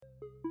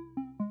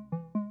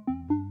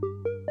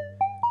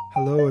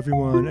Hello,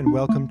 everyone, and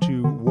welcome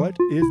to What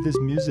is This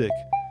Music?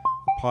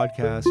 A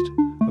podcast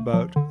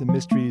about the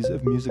mysteries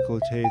of musical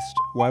taste,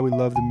 why we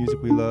love the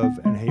music we love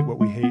and hate what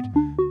we hate.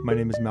 My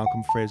name is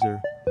Malcolm Fraser.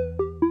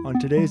 On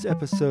today's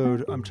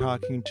episode, I'm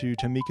talking to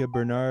Tamika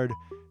Bernard.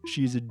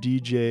 She's a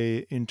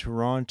DJ in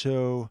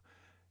Toronto.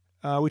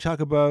 We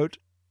talk about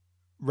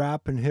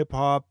rap and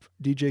hip-hop,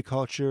 DJ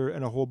culture,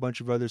 and a whole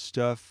bunch of other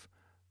stuff.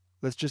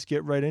 Let's just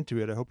get right into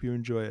it. I hope you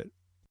enjoy it.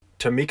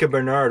 Tamika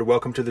Bernard,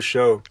 welcome to the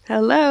show.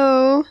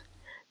 Hello.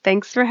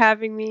 Thanks for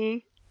having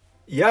me.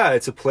 Yeah,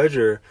 it's a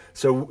pleasure.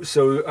 So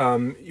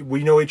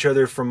we know each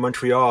other from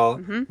Montreal.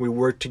 Mm-hmm. We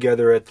worked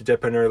together at the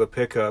Dépanneur Le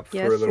Pickup for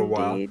a little indeed.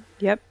 while.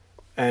 Yep.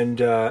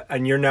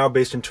 And you're now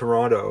based in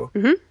Toronto.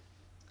 Mm-hmm.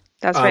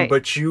 That's right.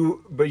 But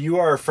you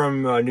are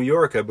from New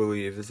York, I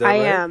believe. Is that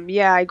right? I am.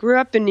 Yeah, I grew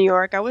up in New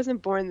York. I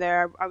wasn't born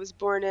there. I was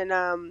born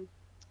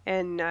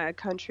in a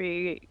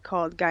country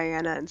called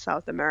Guyana in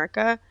South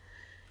America.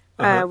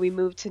 We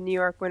moved to New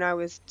York when I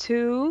was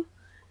 2.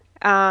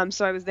 So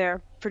I was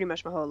there pretty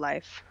much my whole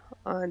life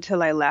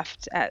until I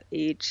left at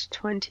age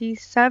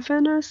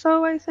 27 or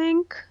so, I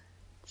think.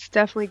 It's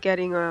definitely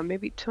getting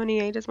maybe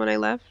 28 is when I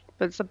left.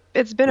 But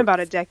it's been about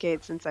a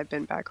decade since I've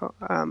been back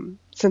home,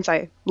 since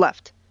I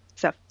left.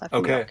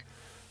 Okay.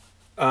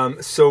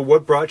 So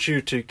what brought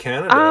you to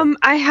Canada?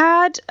 I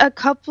had a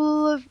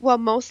couple of,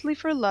 mostly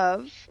for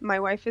love. My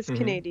wife is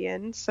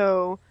Canadian,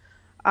 so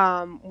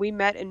we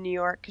met in New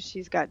York because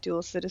she's got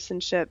dual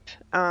citizenship.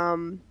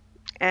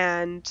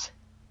 And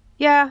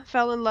yeah,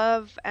 fell in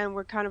love, and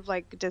we're kind of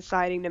like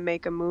deciding to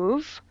make a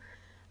move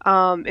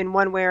in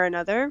one way or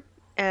another.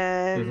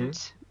 And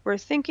we're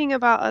thinking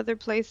about other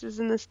places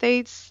in the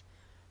States.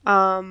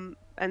 And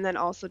then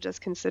also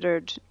just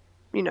considered,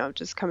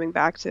 just coming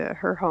back to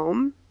her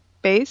home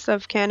base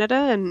of Canada.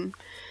 And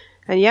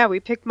yeah, we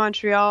picked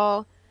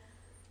Montreal.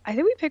 I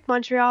think we picked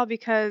Montreal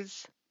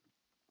because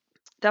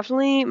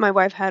definitely my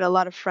wife had a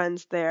lot of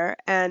friends there,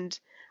 and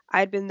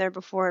I'd been there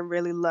before and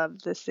really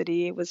loved the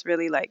city. Was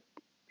really like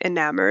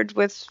enamored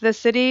with the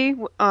city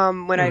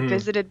when I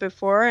visited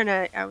before, and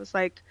I was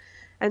like,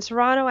 and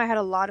Toronto, I had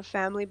a lot of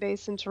family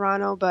based in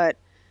Toronto, but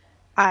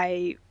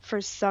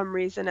for some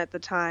reason at the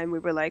time, we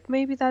were like,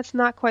 maybe that's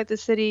not quite the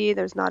city.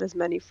 There's not as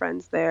many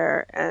friends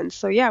there. And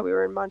so, yeah, we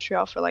were in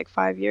Montreal for like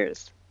 5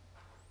 years.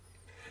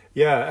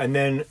 Yeah. And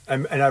then, I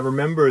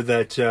remember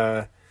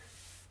that,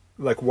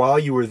 like while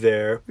you were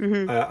there,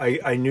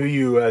 I knew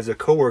you as a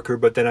coworker,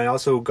 but then I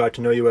also got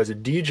to know you as a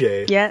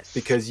DJ. Yes.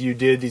 Because you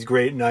did these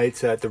great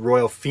nights at the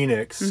Royal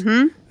Phoenix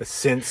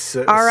since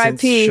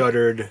R.I.P.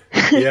 shuttered.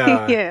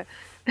 Yeah.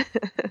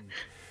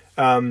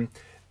 Yeah.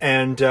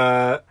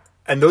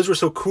 And those were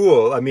so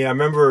cool. I mean, I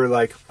remember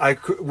like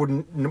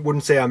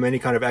wouldn't say I'm any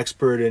kind of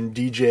expert in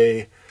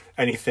DJ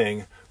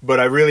anything, but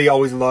I really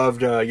always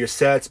loved your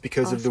sets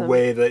because of the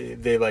way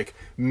that they like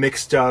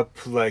mixed up,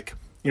 like,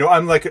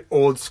 I'm like an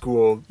old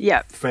school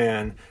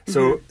fan.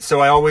 So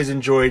I always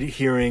enjoyed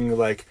hearing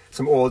like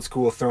some old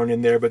school thrown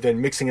in there, but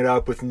then mixing it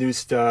up with new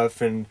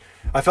stuff. And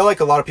I felt like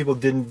a lot of people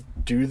didn't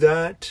do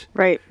that.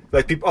 Right.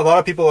 Like a lot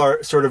of people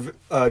are sort of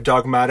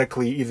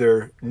dogmatically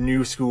either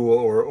new school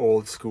or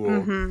old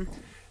school.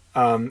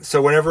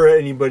 So whenever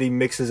anybody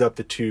mixes up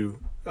the two,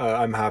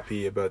 I'm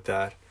happy about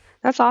that.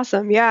 That's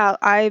awesome. Yeah,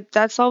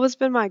 that's always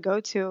been my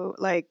go-to.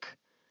 Like,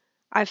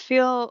 I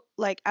feel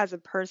like as a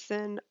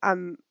person,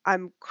 I'm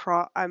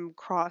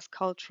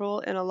cross-cultural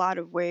in a lot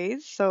of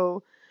ways.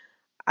 So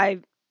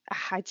I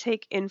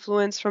take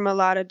influence from a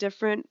lot of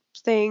different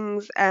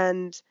things,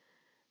 and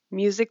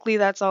musically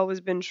that's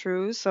always been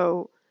true.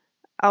 So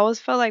I always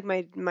felt like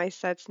my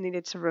sets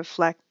needed to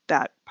reflect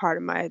that part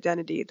of my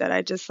identity, that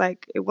I just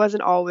like, it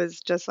wasn't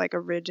always just like a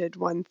rigid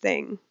one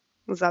thing.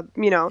 It was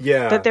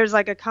that there's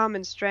like a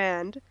common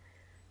strand,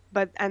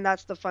 and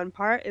that's the fun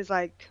part, is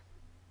like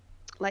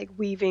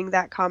weaving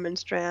that common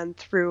strand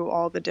through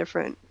all the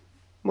different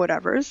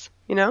whatevers,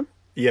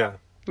 Yeah.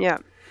 Yeah.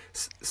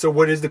 So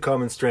what is the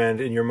common strand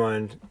in your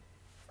mind?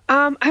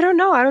 I don't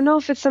know. I don't know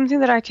if it's something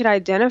that I could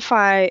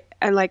identify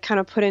and like kind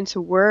of put into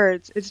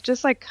words. It's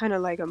just like kind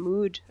of like a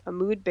mood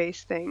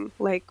based thing.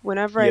 Like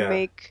whenever I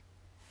make,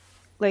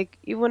 like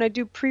when I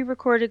do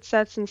pre-recorded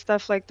sets and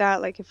stuff like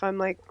that, like if I'm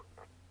like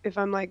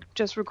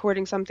just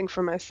recording something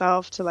for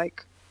myself to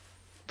like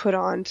put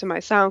on to my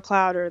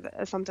SoundCloud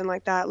or something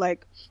like that,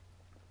 like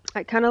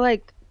I kind of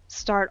like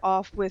start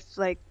off with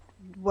like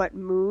what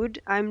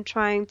mood I'm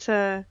trying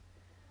to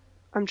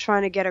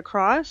get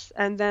across,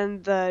 and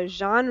then the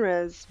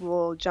genres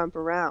will jump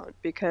around,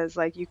 because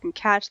like you can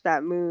catch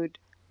that mood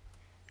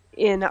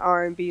in an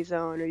R&B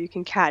zone, or you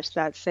can catch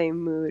that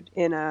same mood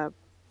in a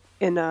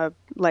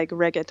like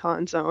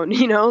reggaeton zone,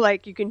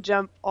 like you can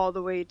jump all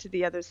the way to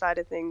the other side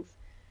of things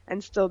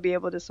and still be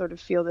able to sort of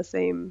feel the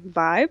same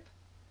vibe,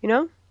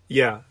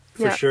 Yeah,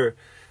 for sure.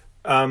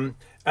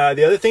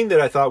 The other thing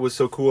that I thought was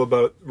so cool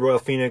about Royal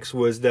Phoenix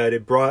was that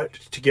it brought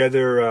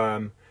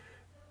together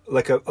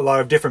like a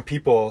lot of different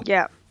people.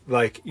 Yeah.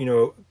 Like,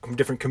 from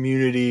different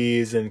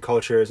communities and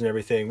cultures and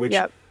everything, which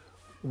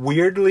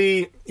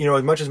weirdly,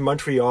 as much as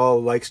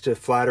Montreal likes to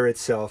flatter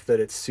itself that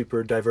it's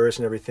super diverse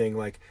and everything,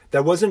 like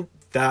that wasn't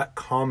that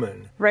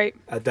common Right.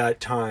 at that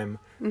time.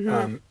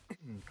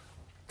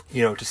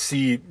 To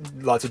see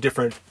lots of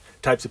different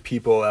types of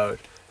people out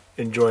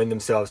enjoying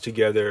themselves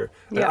together.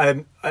 Yeah.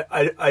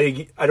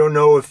 I don't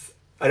know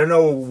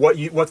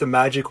what the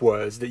magic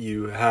was that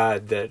you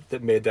had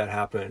that made that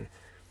happen.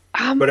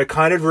 But it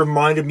kind of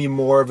reminded me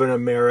more of an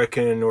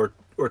American or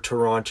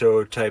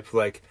Toronto type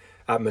like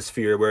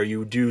atmosphere where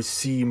you do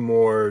see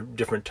more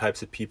different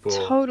types of people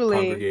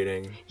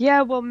congregating.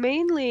 Yeah, well,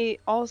 mainly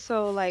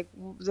also like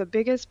the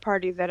biggest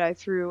party that I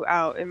threw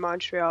out in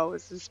Montreal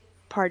was this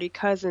party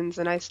Cousins,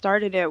 and I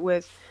started it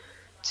with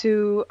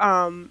two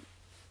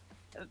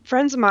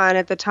friends of mine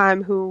at the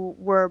time who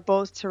were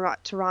both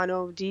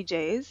Toronto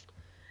DJs.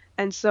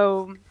 And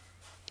so,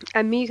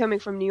 and me coming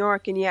from New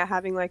York, and yeah,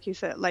 having, like you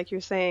said, like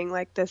you're saying,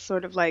 like this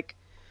sort of like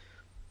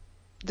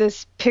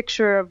this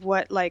picture of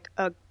what like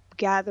a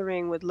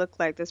gathering would look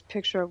like, this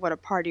picture of what a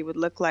party would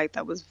look like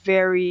that was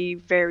very,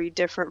 very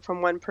different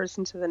from one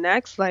person to the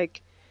next.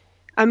 Like,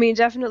 I mean,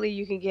 definitely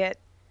you can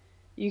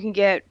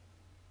get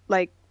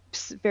like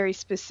very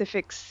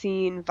specific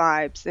scene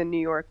vibes in New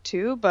York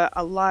too, but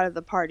a lot of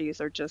the parties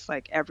are just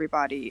like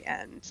everybody,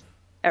 and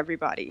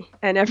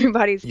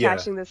everybody's Yeah.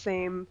 catching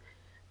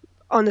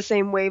on the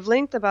same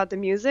wavelength about the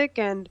music.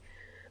 And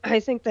I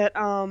think that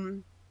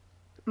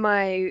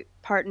my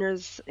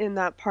partners in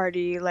that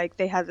party, like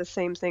they had the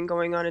same thing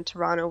going on in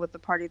Toronto with the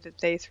party that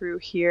they threw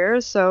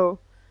here. So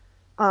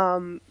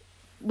um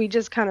we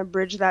just kind of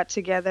bridged that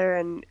together,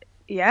 and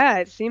yeah,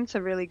 it seemed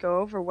to really go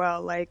over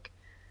well. Like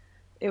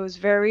it was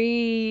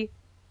very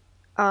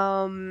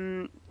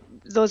um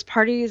those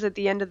parties at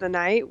the end of the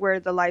night where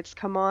the lights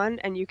come on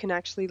and you can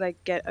actually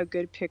like get a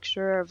good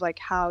picture of like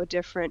how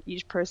different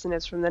each person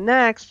is from the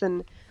next,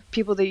 and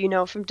people that you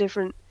know from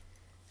different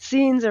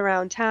scenes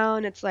around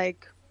town. It's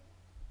like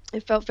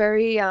it felt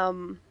very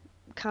kind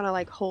of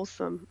like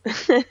wholesome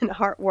and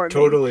heartwarming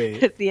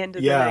Totally. at the end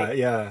of the Yeah, night.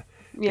 yeah.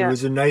 It Yeah.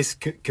 was a nice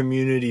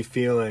community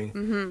feeling.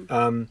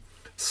 Mhm.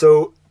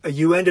 So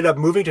you ended up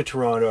moving to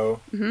Toronto,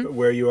 Mhm.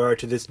 where you are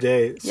to this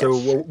day. So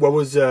Yes. what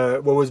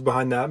was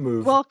behind that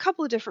move? Well, a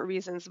couple of different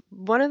reasons.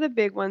 One of the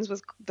big ones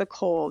was the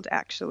cold,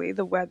 actually,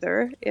 the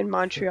weather in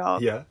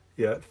Montreal. Yeah,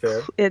 yeah,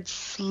 fair. It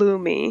slew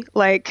me.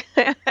 Like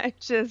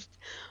it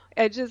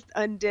just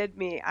undid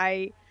me.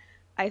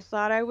 I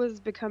thought I was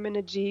becoming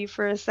a G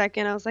for a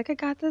second. I was like, I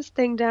got this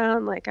thing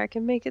down. Like I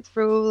can make it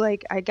through.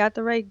 Like I got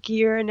the right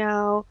gear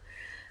now.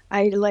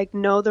 I like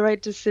know the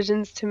right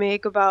decisions to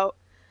make about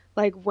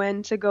like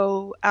when to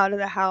go out of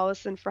the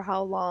house and for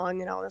how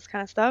long and all this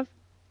kind of stuff.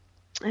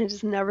 I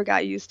just never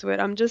got used to it.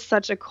 I'm just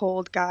such a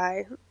cold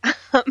guy.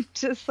 I'm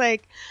just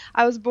like,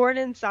 I was born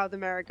in South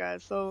America,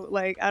 so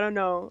like, I don't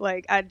know,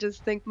 like, I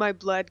just think my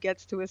blood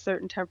gets to a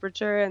certain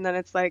temperature and then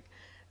it's like,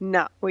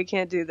 no, we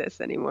can't do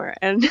this anymore.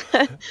 And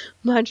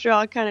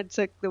Montreal kind of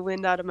took the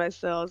wind out of my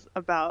sails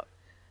about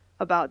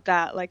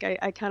that. Like,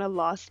 I kind of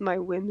lost my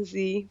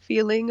whimsy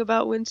feeling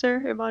about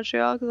winter in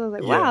Montreal because I was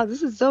like, Yeah, wow,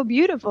 this is so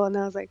beautiful. And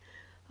I was like,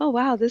 oh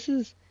wow, this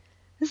is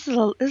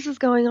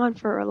going on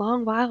for a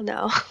long while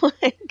now.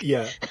 Like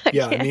yeah, I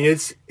yeah. I can't. mean,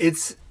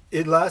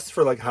 it lasts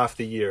for like half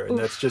the year, and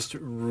that's Oof. just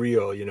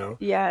real.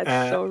 Yeah, it's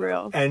Uh, so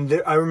real.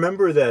 and I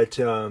remember that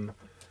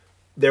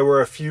there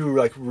were a few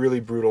like really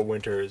brutal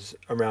winters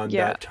around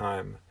Yeah, that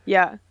time,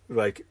 yeah,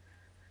 like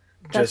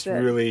that's just it.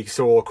 really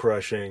soul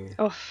crushing.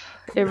 Oh,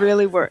 it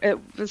really were. It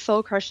was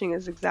soul crushing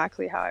is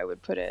exactly how I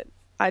would put it.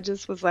 I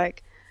just was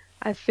like,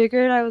 I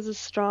figured I was a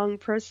strong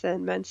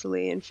person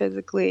mentally and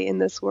physically in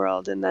this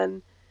world, and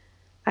then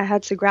I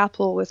had to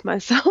grapple with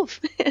myself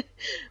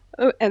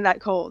and that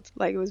cold.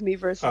 Like it was me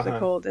versus Uh the huh.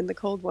 cold, and the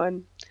cold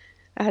one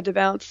I had to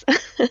bounce.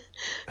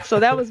 So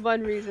that was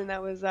one reason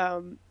that was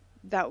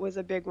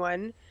a big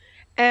one.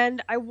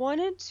 And I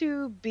wanted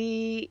to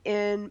be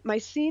in my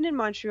scene in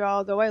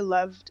Montreal, though I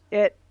loved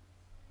it.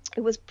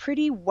 It was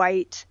pretty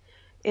white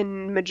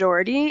in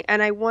majority,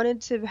 and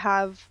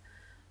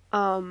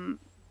um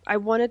I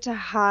wanted to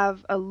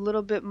have a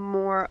little bit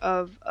more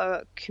of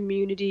a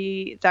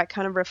community that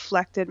kind of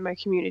reflected my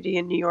community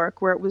in New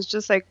York, where it was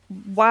just like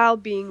while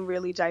being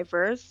really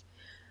diverse,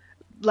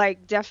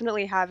 like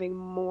definitely having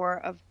more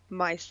of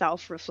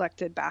myself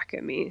reflected back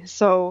at me.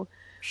 So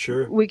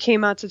Sure. we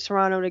came out to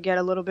Toronto to get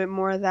a little bit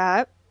more of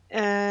that.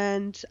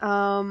 And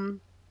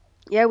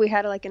yeah, we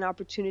had like an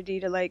opportunity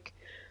to like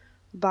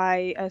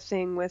buy a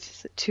thing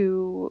with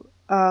two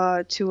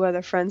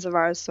other friends of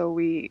ours, so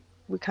we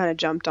kind of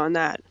jumped on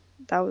that.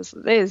 That was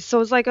it is. So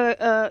it's like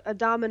a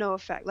domino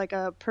effect, like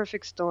a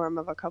perfect storm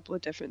of a couple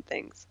of different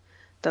things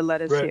that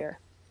led us Right. here.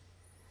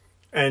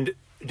 And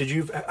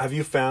have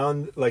you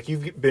found, like,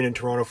 you've been in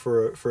Toronto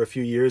for a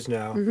few years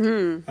now?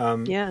 Mhm.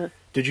 Um, Yeah.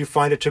 did you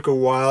find it took a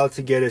while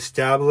to get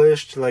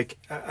established, like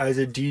as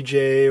a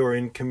DJ or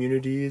in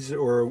communities,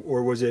 or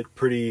was it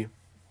pretty?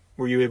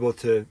 Were you able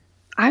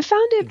I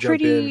found to it jump in?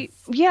 pretty,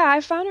 yeah,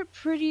 I found it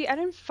pretty, I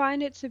didn't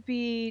find it to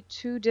be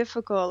too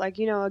difficult. Like,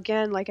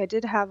 again, like I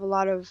did have a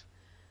lot of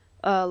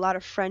a lot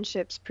of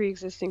friendships,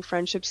 pre-existing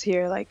friendships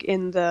here, like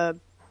in the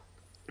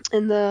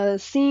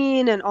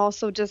scene and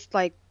also just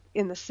like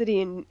in the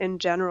city in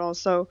general.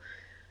 So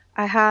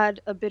I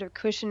had a bit of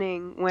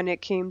cushioning when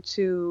it came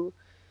to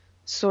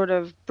sort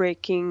of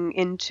breaking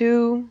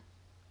into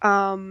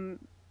um,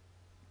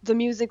 the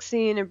music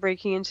scene and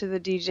breaking into the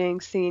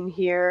DJing scene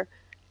here.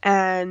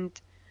 And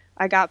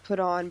I got put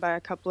on by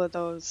a couple of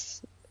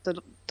those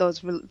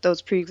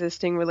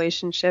pre-existing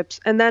relationships.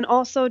 And then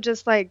also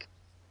just like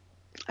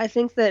I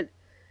think that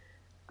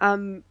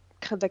I'm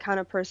the kind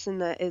of person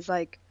that is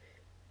like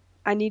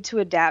I need to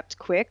adapt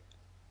quick.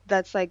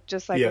 That's like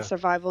just like a Yeah.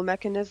 survival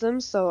mechanism.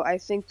 So I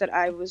think that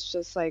I was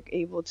just like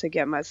able to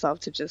get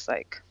myself to just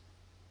like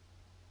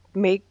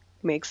make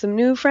some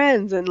new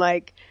friends and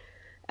like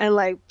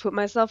put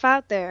myself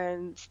out there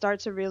and start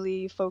to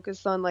really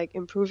focus on like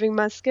improving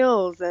my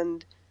skills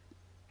and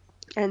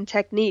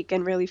technique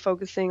and really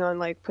focusing on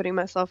like putting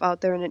myself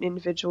out there in an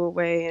individual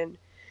way and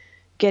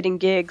getting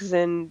gigs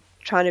and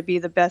trying to be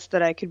the best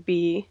that I could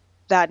be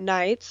that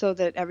night so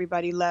that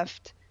everybody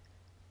left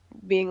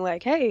being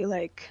like, hey,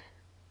 like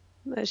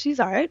she's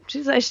all right.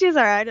 She's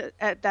all right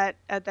at that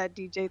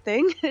DJ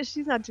thing.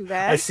 She's not too I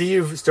bad. see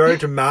you've started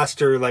to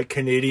master like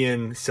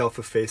Canadian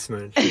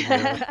self-effacement.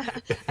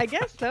 I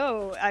guess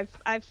so.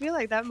 I feel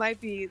like that might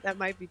be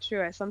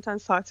true. I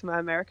sometimes talk to my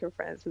American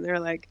friends and they're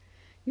like,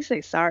 "You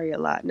say sorry a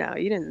lot now.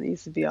 You didn't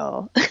used to be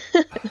all."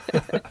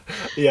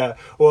 Yeah.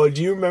 Well,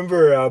 do you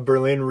remember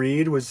Berlin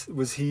Reed?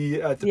 Was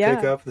he at the Yeah.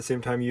 pickup at the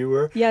same time you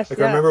were? Yes. Like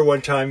I remember Yes.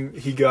 one time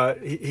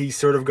he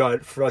sort of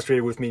got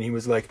frustrated with me and he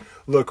was like,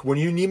 "Look, when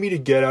you need me to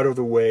get out of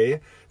the way,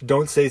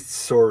 don't say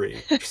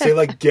sorry. Say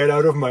like get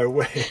out of my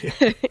way."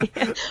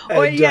 Yeah.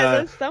 Or And yeah,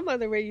 there's some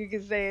other way you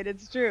can say it.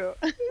 It's true.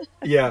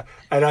 yeah,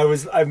 and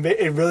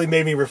it really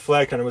made me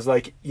reflect, and I was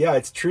like, yeah,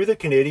 it's true that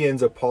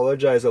Canadians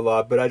apologize a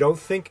lot, but I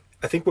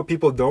think what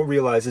people don't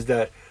realize is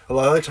that a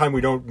lot of the time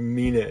we don't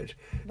mean it.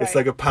 It's Right.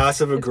 like a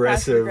passive It's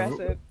passive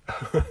aggressive.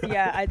 aggressive.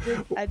 Yeah,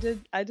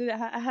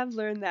 I have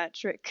learned that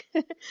trick.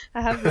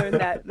 I have learned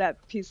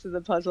that piece of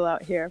the puzzle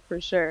out here for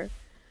sure.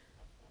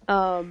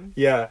 Um,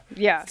 Yeah.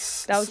 yeah,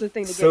 that was the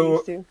thing to get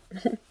used So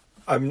to.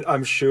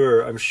 I'm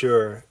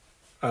sure.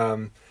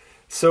 Um,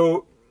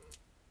 so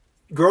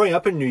growing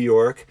up in New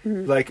York,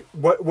 Mhm. like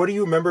what do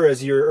you remember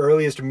as your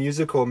earliest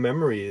musical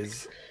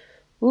memories?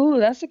 Ooh,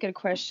 that's a good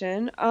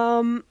question.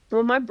 Well,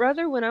 my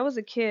brother, when I was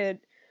a kid,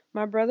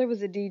 my brother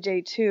was a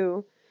DJ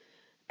too,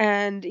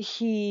 and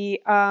he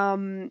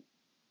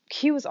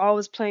was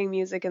always playing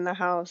music in the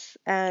house,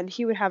 and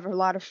he would have a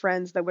lot of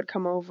friends that would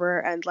come over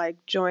and like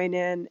join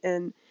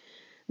in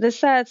the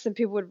sets, and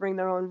people would bring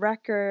their own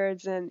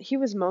records, and he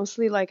was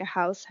mostly like a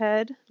house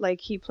head.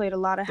 Like he played a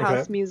lot of Okay.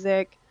 house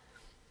music.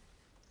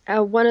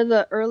 One of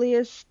the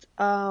earliest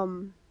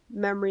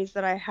memories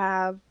that I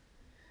have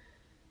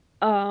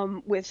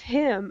with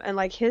him and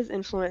like his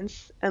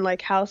influence and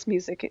like house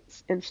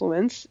music's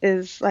influence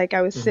is like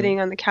I was Hmm. sitting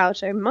on the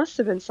couch. I must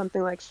have been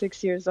something like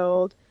 6 years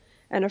old,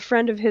 and a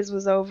friend of his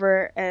was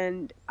over,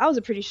 and I was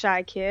a pretty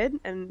shy kid,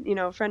 and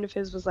a friend of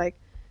his was like,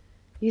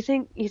 "You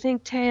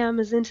think Tam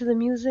is into the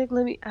music?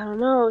 I don't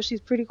know.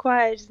 She's pretty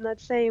quiet. She's not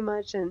saying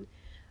much." And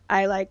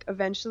I like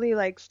eventually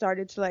like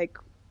started to like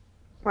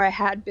where I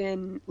had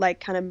been like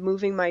kind of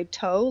moving my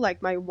toe,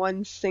 like my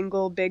one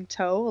single big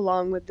toe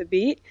along with the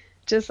beat,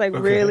 just like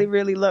really, Okay.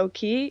 really low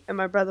key. And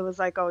my brother was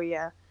like, "Oh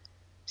yeah,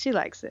 she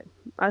likes it.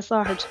 I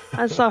saw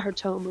her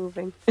toe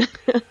moving."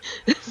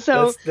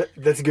 So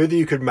That's good that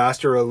you could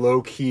master a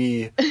low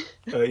key,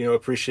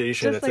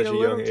 appreciation just at like such a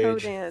a young little toe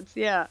age. dance,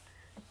 yeah.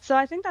 So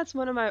I think that's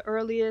one of my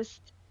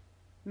earliest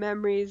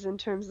memories in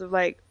terms of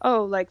like,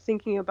 oh, like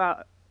thinking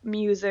about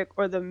music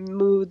or the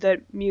mood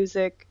that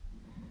music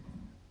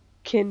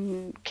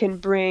can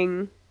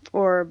bring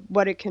or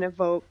what it can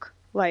evoke.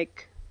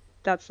 Like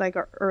that's like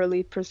our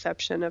early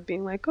perception of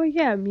being like, oh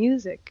yeah,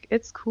 music,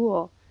 it's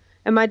cool.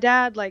 And my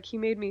dad, like he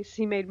made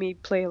me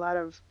play a lot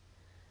of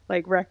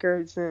like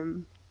records,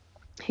 and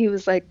he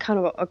was like kind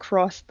of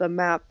across the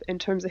map in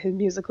terms of his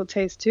musical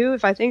taste too.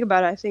 If I think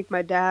about it, I think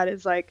my dad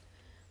is like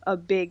a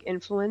big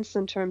influence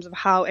in terms of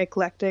how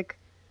eclectic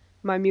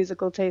my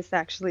musical taste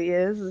actually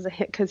is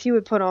because he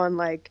would put on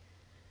like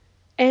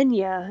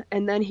Enya,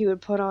 and then he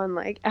would put on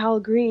like Al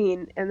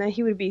Green, and then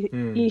he would be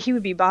Hmm. he, he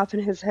would be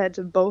bopping his head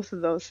to both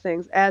of those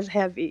things as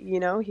heavy.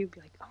 He'd be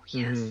like, "Oh Hmm.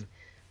 yes,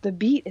 the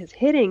beat is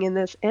hitting in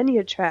this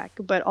Enya track,"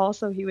 but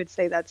also he would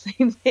say that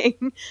same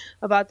thing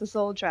about the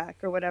soul track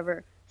or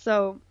whatever.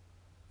 So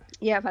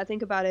yeah, if I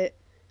think about it,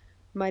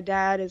 my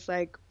dad is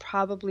like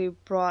probably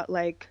brought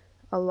like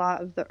a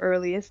lot of the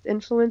earliest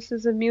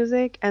influences of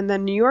music, and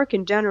then New York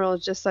in general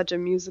is just such a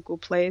musical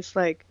place.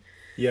 Like,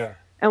 Yeah.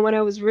 and when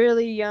I was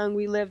really young,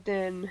 we lived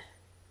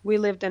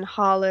in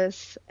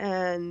Hollis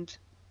and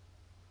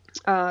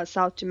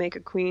South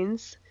Jamaica,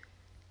 Queens,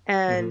 Hmm.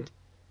 and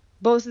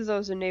both of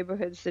those are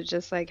neighborhoods that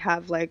just like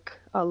have like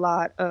a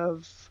lot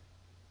of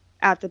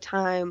at the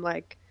time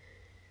like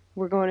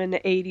we're going in the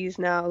 80s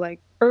now,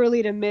 like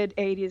early to mid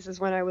 80s is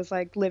when I was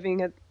like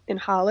living in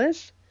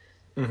Hollis,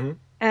 Hmm.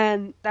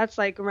 and that's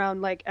like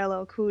around like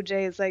LL Cool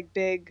J's like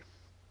big.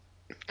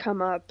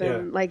 come up, Yeah.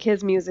 and like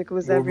his music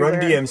was Well, Run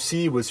everywhere.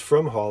 DMC was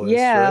from Hollis,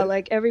 Yeah, right?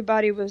 like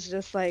everybody was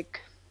just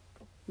like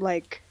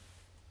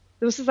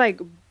this is like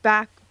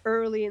back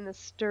early in the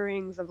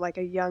stirrings of like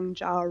a young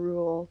Ja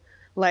Rule,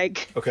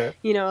 like Okay.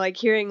 like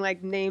hearing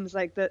like names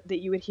like that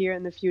you would hear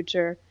in the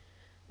future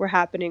were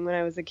happening when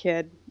I was a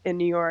kid in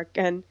New York,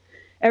 and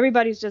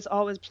everybody's just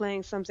always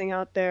playing something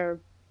out their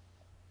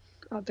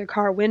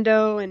car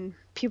window, and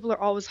people are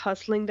always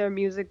hustling their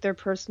music, their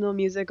personal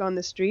music on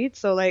the street.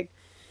 So like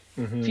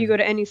if you Mm-hmm. go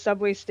to any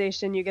subway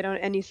station, you get on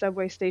any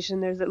subway station,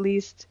 there's at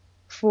least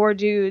four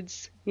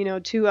dudes,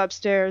 two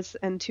upstairs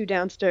and two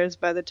downstairs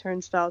by the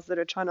turnstiles that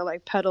are trying to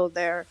like peddle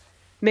their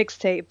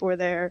mixtape or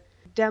their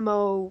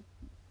demo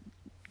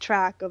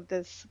track of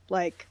this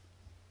like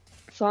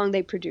song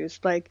they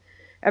produced. Like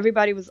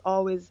everybody was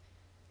always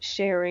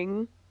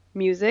sharing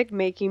music,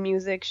 making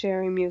music,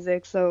 sharing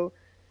music. So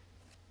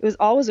it was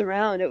always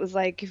around. It was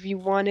like if you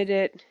wanted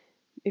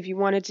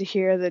to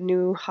hear the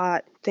new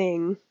hot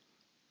thing,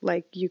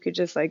 like you could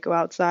just like go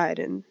outside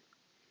and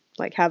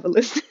like have a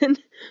listen.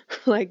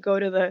 Like go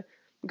to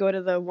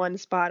the one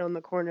spot on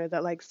the corner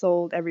that like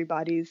sold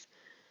everybody's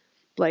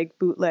like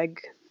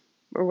bootleg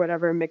or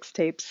whatever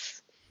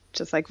mixtapes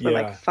just like for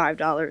like Yeah,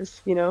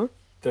 $5.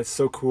 that's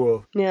so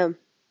cool. Yeah.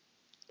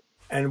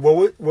 And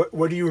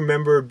what do you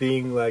remember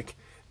being like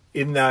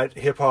in that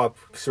hip hop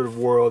sort of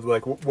world?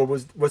 Like,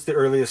 what's the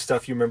earliest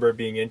stuff you remember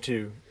being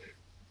into?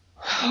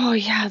 Oh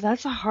yeah,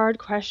 that's a hard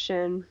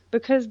question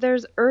because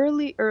there's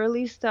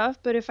early stuff,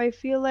 but if I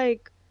feel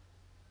like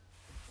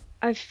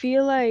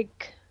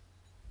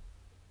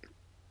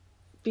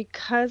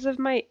because of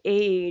my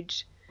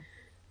age,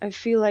 I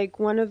feel like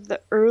one of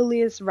the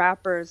earliest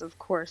rappers, of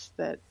course,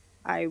 that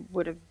I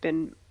would have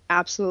been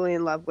absolutely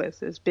in love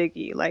with is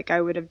Biggie. Like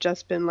I would have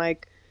just been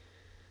like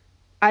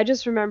I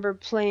just remember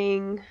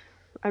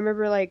I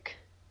remember like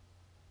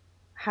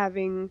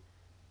having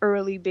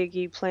early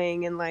Biggie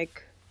playing in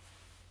like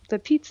the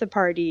pizza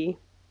party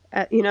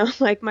at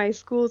like my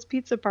school's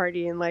pizza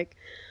party in like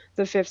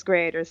the 5th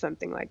grade or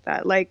something like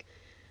that.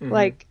 Mm-hmm.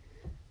 Like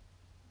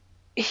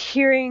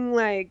hearing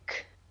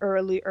like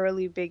early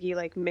Biggie,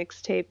 like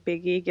mixtape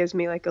Biggie, gives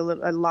me like a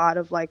lot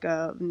of like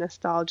a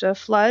nostalgia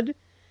flood.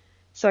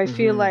 So I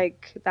feel Mm-hmm.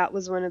 like that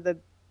was one of the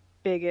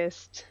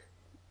biggest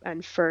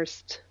and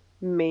first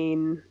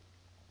main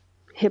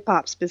hip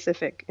hop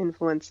specific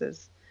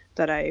influences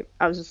that I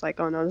was just like,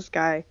 oh no, this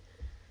guy's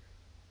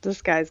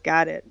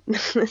got it.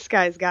 This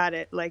guy's got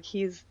it. Like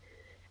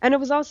and it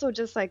was also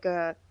just like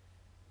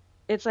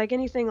it's like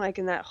anything like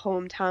in that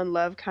hometown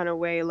love kind of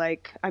way.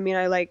 Like I mean,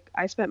 I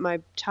spent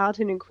my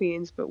childhood in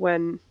Queens, but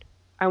when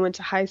I went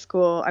to high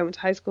school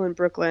in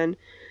Brooklyn,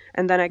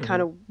 and then I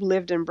kind Mm-hmm. of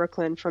lived in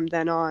Brooklyn from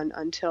then on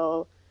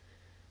until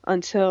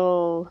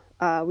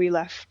we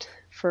left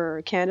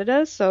for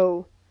Canada.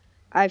 So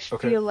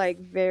Okay. I feel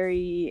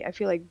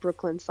like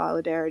Brooklyn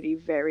solidarity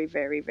very,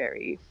 very,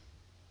 very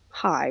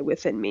high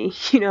within me.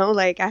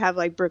 Like I have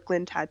like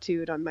Brooklyn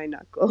tattooed on my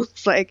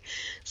knuckles. Like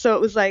so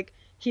it was like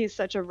he's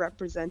such a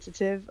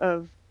representative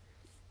of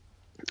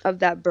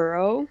that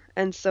borough,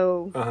 and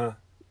so Uh-huh.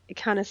 he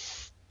kind of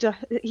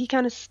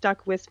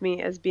stuck with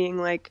me as being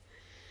like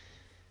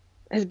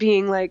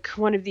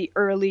one of the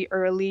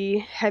early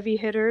heavy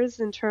hitters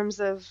in terms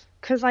of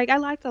because like I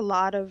liked a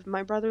lot of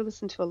my brother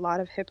listened to a lot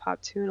of hip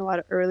hop too and a lot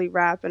of early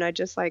rap, and I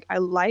just like I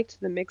liked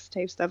the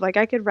mixtape stuff. Like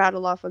I could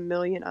rattle off a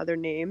million other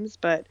names,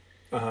 but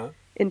Uh-huh.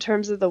 in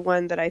terms of the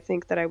one that I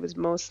think that I was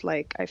most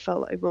like I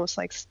felt like most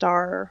like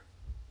star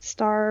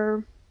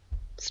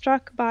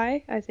struck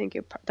by, I think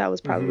that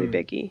was probably Mm-hmm.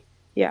 Biggie.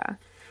 Yeah.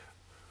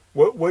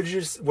 What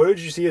did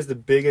you see as the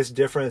biggest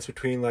difference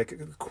between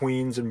like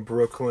Queens and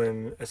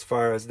Brooklyn as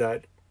far as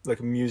that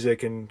like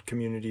music and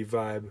community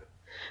vibe?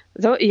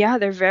 Though yeah,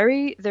 they're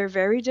very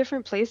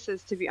different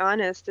places, to be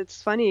honest.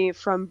 It's funny,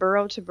 from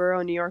borough to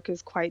borough, New York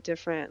is quite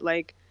different.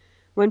 Like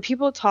when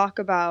people talk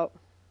about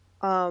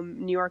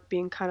New York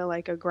being kind of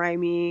like a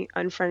grimy,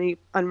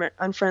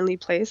 unfriendly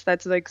place,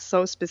 that's like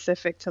so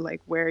specific to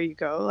like where you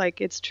go.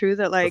 Like it's true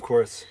that Of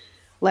course.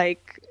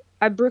 like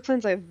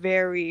Brooklyn's a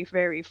very,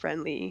 very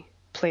friendly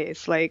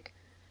place. Like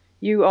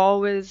you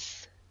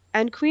always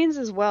and Queens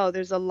as well.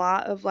 There's a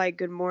lot of like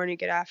good morning,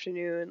 good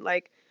afternoon.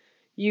 Like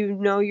you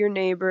know your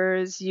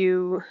neighbors,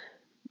 you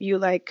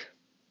like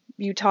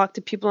you talk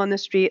to people on the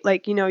street,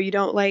 like you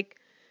don't like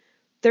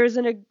there's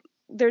an a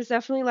there's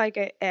definitely like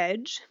an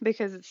edge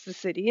because it's the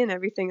city and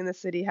everything in the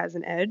city has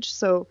an edge.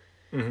 So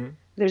Mm-hmm.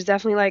 there's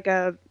definitely like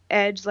a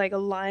edge, like a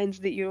lines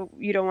that you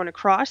don't want to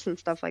cross and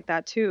stuff like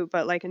that too.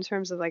 But like in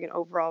terms of like an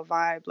overall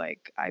vibe,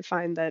 like I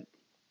find that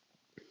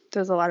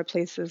there's a lot of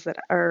places that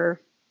are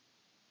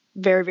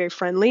very, very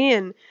friendly.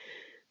 And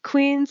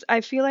Queens,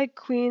 I feel like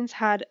Queens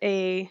had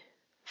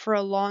for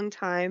a long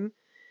time,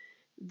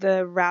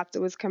 the rap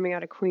that was coming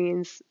out of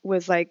Queens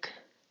was like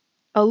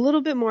a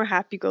little bit more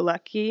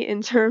happy-go-lucky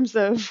in terms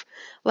of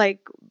like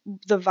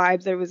the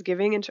vibe that it was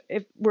giving. And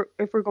if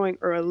we're going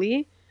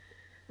early,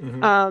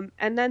 Mm-hmm.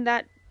 and then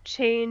that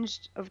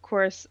changed, of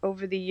course,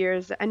 over the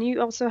years. And you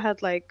also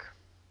had like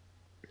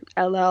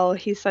LL.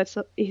 He's such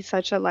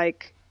a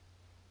like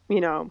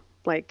you know,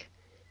 like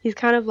he's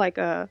kind of like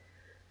a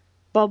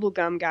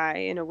bubblegum guy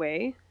in a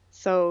way.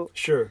 So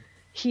Sure.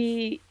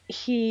 he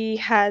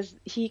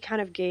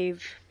kind of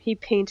he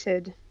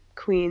painted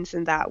Queens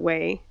in that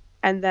way.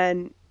 And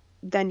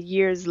then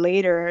years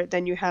later,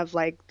 then you have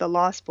like the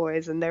Lost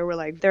Boys, and they're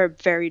a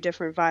very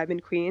different vibe in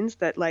Queens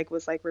that like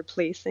was like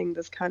replacing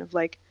this kind of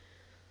like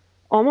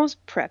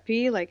almost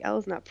preppy, like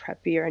Elle's not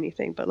preppy or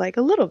anything, but like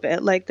a little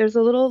bit. Like there's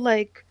a little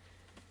like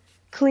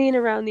clean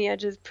around the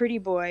edges, pretty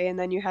boy, and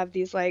then you have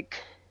these like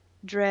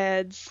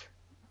dreads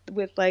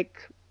with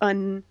like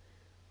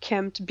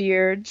unkempt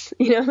beards,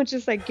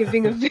 just like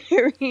giving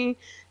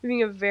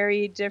a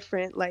very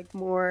different, like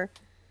more,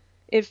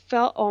 it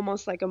felt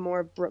almost like a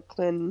more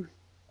Brooklyn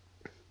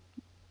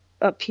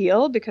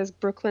appeal, because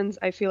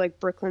I feel like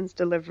Brooklyn's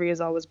delivery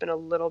has always been a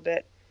little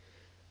bit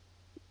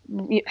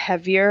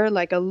heavier,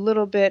 like a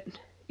little bit,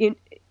 in,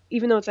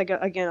 even though it's like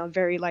again a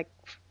very like,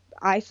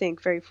 I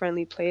think, very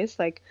friendly place.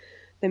 Like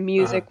the Uh-huh.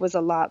 music was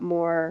a lot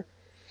more,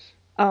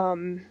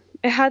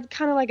 it had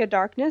kind of like a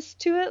darkness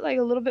to it, like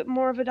a little bit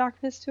more of a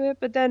darkness to it.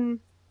 But then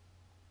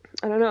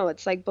I don't know,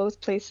 it's like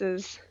both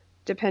places,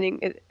 depending,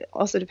 it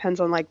also depends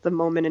on like the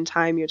moment in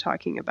time you're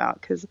talking about,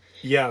 because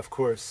Yeah, of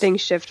course.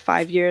 things shift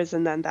 5 years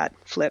and then that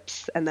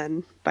flips, and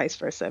then vice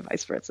versa.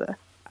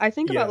 I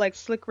think about Yeah. like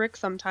Slick Rick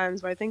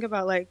sometimes, but I think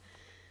about like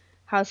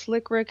how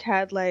Slick Rick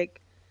had like,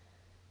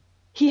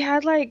 he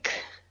had like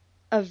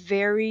a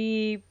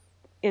very,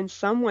 in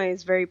some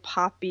ways, very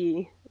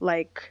poppy,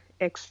 like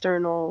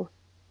external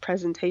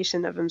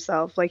presentation of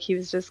himself. Like he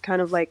was just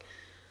kind of like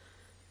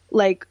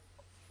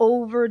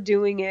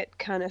overdoing it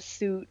kind of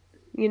suit,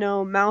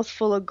 mouth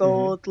full of Mm-hmm.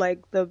 gold, like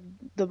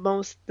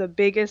the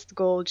biggest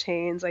gold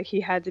chains. Like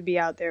he had to be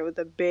out there with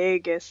the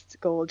biggest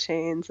gold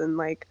chains and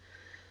like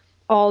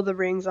all the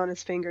rings on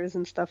his fingers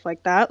and stuff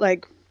like that.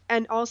 Like,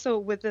 and also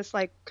with this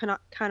like kind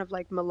of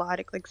like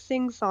melodic, like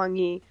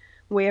sing-songy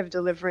way of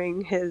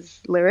delivering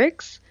his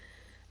lyrics.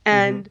 Mm-hmm.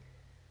 And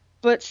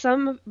but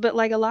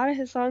like a lot of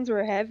his songs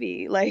were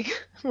heavy. Like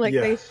like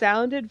Yeah. they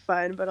sounded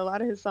fun, but a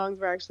lot of his songs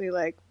were actually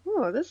like,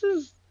 oh, this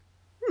is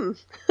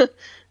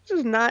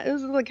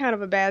like kind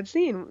of a bad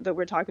scene that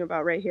we're talking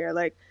about right here.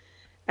 Like,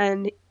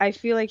 and I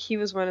feel like he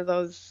was one of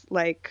those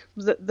like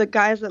the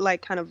guys that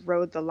like kind of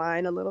rode the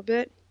line a little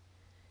bit.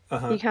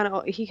 Uh-huh.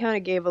 He kind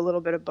of gave a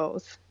little bit of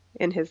both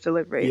in his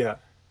delivery. Yeah,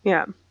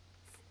 Yeah.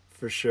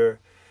 for sure.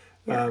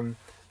 Yeah.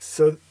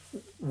 So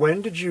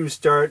when did you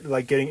start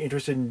like getting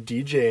interested in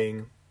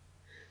DJing?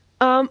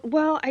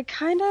 Well, it's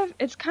kind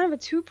of a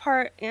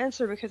two-part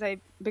answer,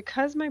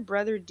 because my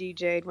brother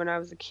DJ'd when I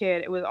was a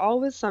kid. It was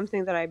always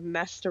something that I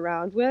messed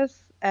around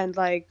with, and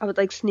like I would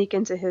like sneak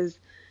into his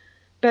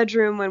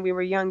bedroom when we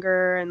were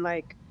younger and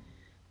like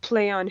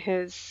play on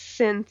his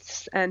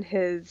synths and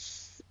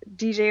his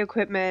DJ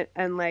equipment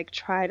and like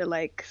try to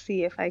like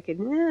see if I could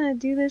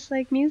do this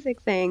like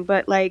music thing.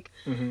 But like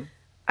Mm-hmm.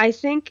 I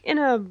think in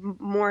a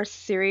more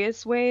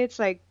serious way, it's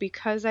like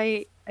because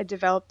I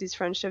developed these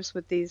friendships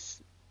with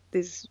these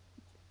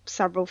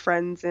several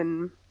friends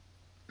in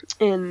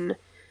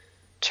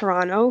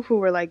Toronto who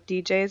were like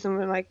DJs, and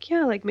we're like,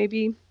 yeah, like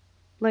maybe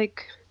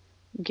like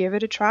give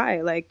it a try.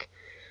 Like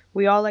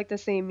we all like the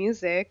same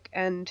music,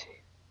 and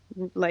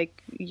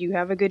like you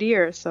have a good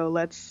ear, so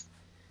let's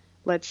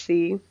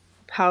see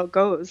how it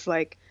goes.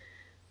 Like,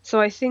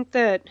 so I think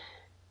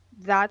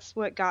that's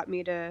what got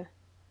me to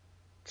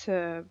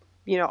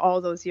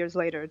all those years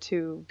later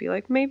to be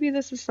like, maybe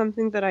this is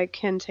something that I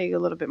can take a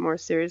little bit more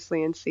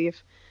seriously and see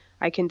if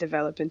I can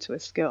develop into a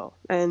skill.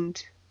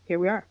 And here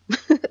we are.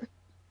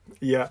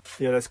 Yeah,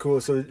 yeah, that's cool.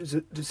 So,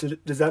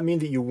 does that mean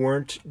that you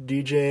weren't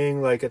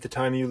DJing like at the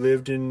time you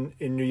lived in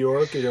New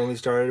York? It only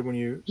started when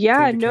you came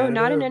Yeah, to no,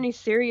 not in Canada? any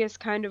serious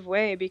kind of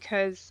way,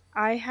 because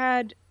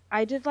I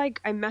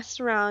messed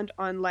around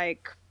on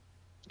like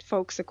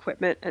folks'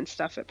 equipment and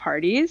stuff at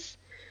parties,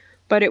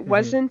 but Mm-hmm.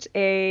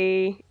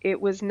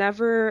 it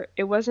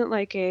wasn't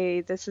like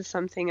this is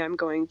something I'm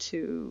going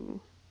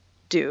to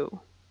do.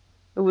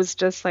 It was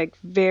just like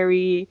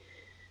very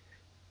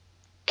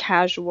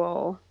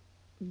casual,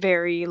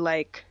 very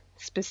like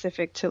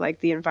specific to like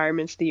the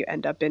environments that you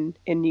end up in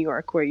New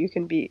York, where you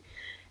can be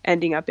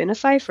ending up in a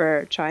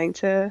cipher trying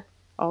to,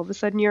 all of a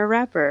sudden you're a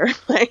rapper.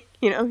 Like,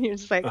 you're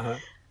just like, Uh-huh.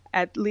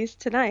 at least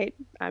tonight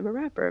I'm a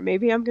rapper.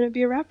 Maybe I'm going to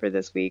be a rapper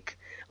this week.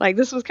 Like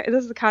this is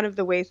kind of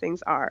the way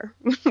things are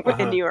in New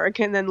Uh-huh. York.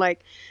 And then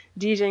like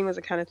DJing was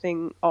a kind of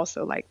thing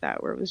also like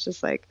that, where it was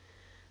just like,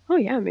 oh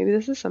yeah, maybe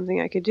this is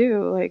something I could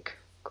do. Like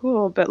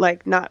cool, but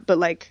like not, but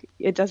like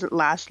it doesn't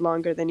last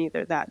longer than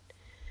either that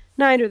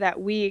night or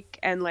that week.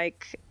 And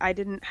like I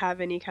didn't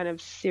have any kind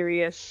of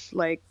serious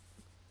like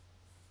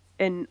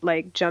in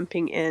like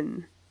jumping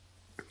in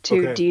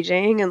to Okay.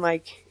 DJing and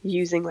like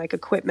using like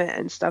equipment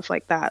and stuff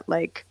like that,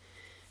 like,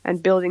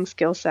 and building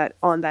skill set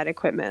on that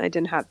equipment. I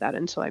didn't have that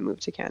until I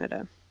moved to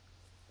Canada.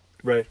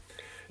 Right.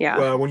 Yeah.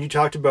 Well, when you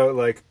talked about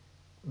like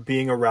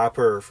being a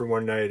rapper for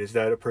one night, is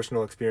that a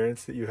personal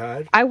experience that you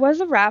had? I was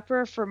a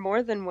rapper for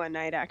more than one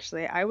night,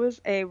 actually. I was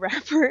a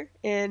rapper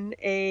in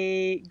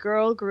a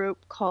girl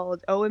group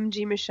called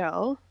OMG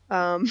Michelle.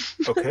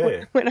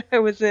 Okay. when I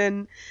was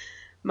in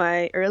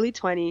my early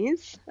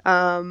 20s.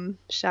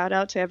 Shout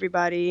out to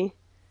everybody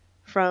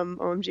from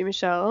OMG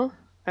Michelle.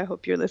 I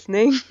hope you're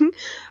listening.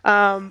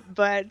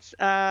 But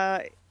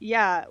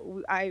yeah,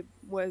 I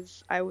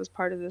was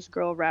part of this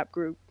girl rap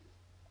group,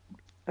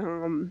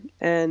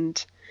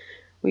 and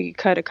we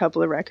cut a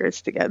couple of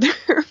records together.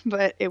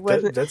 But it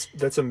wasn't.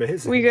 That's We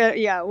amazing. got,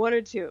 yeah, one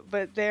or two,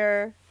 but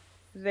they're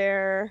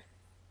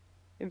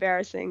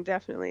embarrassing.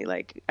 Definitely,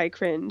 like I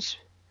cringe.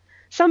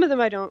 Some of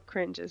them I don't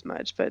cringe as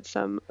much, but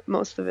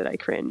most of it I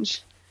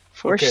cringe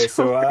for Okay, sure.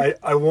 so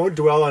I won't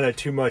dwell on it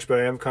too much, but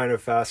I am kind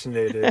of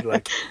fascinated.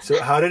 Like, so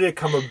how did it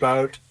come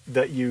about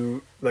that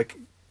you like?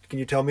 Can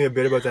you tell me a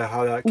bit about that?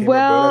 How that came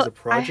about as Well, a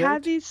I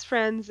had project? these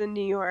friends in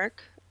New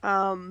York,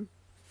 some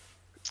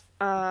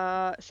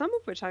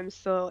of which I'm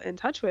still in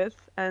touch with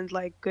and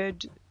like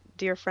good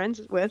dear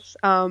friends with.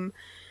 But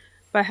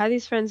I had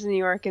these friends in New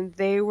York, and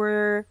they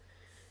were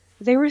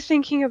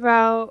thinking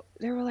about,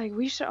 they were like,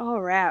 we should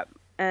all rap.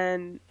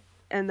 And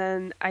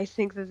then I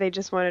think that they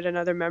just wanted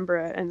another member,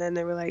 and then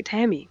they were like,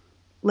 Tammy,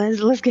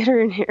 let's get her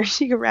in here.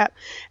 She can rap.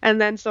 And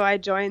then so I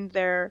joined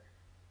their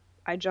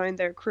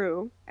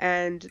crew,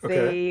 and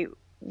Okay,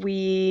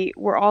 we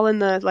were all in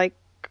the like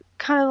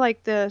kind of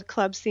like the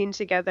club scene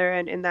together,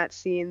 and in that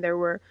scene there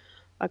were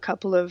a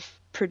couple of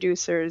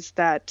producers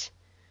that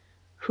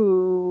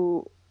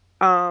who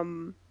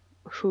um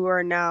who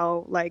are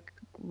now like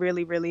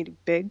really really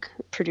big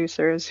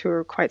producers who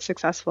are quite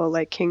successful,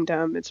 like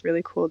Kingdom. It's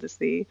really cool to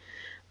see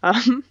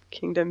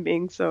Kingdom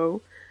being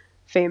so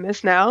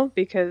famous now,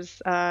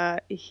 because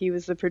he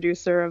was the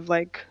producer of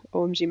like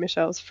OMG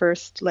Michelle's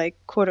first like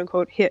quote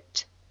unquote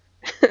hit.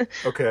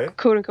 okay,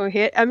 Quote unquote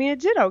hit. I mean, it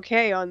did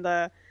okay on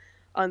the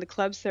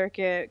club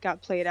circuit,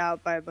 got played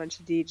out by a bunch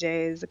of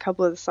DJs. A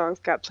couple of the songs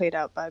got played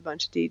out by a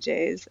bunch of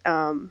DJs.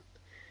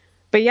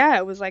 But yeah,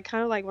 it was like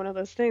kind of like one of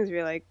those things where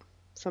you're like,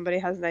 somebody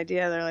has an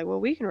idea, they're like, well,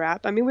 we can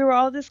rap. I mean, we were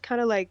all this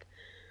kind of like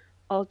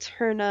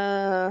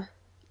alterna,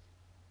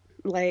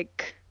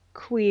 like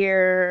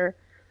queer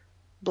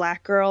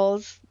black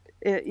girls,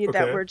 that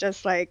okay, were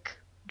just like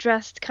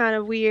dressed kind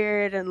of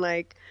weird, and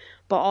like,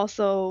 but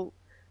also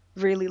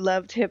really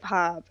loved hip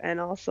hop, and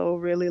also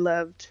really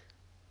loved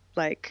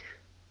like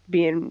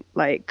being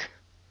like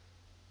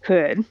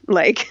hood,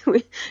 like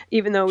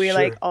even though we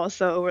like sure.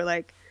 also were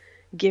like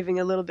giving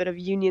a little bit of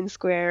Union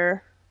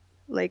Square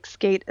like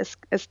skate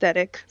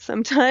aesthetic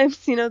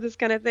sometimes, this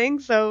kind of thing.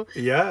 So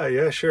Yeah,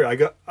 yeah, sure. I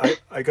got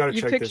to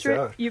you check this picture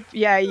out.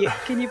 yeah,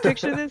 can you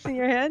picture this in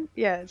your head?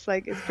 Yeah, it's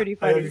like it's pretty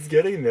I funny. was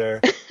getting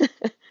there.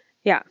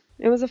 Yeah,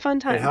 it was a fun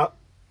And time.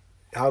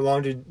 how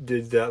long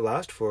did that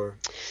last for?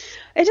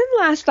 It didn't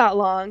last that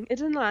long. It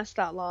didn't last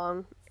that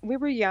long. We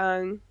were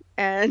young,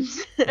 and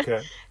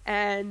Okay,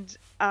 and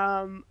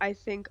I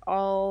think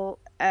all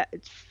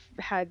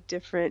had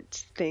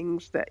different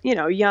things that,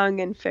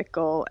 young and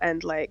fickle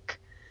and like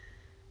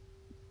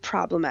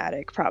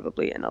problematic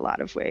probably in a lot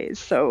of ways.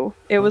 So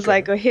it was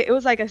okay. like it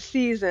was like a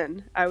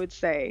season, I would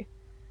say.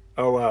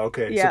 Oh wow,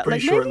 okay. So Yeah, pretty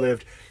like maybe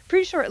short-lived.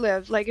 pretty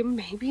short-lived, like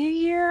maybe a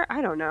year.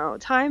 I don't know.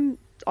 Time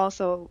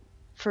also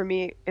for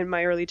me in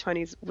my early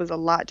 20s was a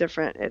lot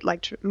different. It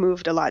like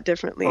moved a lot Oh,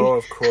 differently.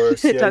 of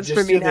course. It Yeah, does for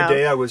just the me other now.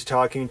 day I was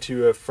talking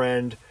to a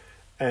friend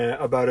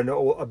about an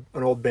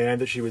old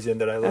band that she was in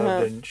that I loved,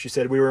 Uh-huh. and she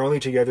said we were only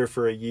together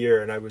for a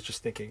year, and I was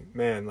just thinking,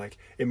 man, like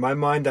in my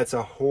mind that's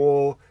a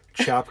whole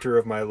chapter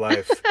of my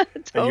life,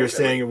 and you're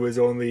saying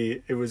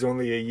Totally. it was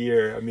only a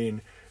year. I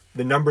mean,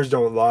 the numbers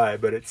don't lie,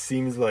 but it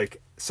seems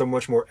like so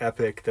much more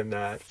epic than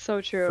that So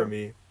for true.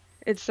 me.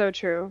 It's so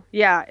true.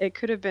 Yeah, it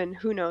could have been,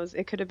 who knows?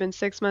 It could have been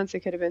 6 months,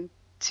 it could have been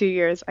 2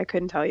 years. I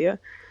couldn't tell you.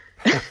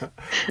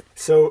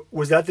 So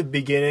was that the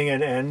beginning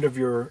and end of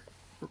your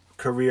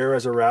career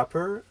as a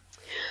rapper?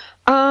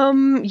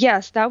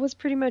 Yes, that was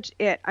pretty much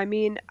it. I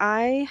mean,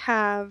 I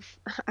have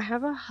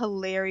a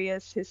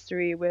hilarious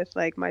history with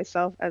like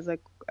myself as a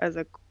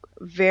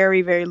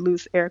very, very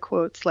loose air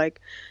quotes like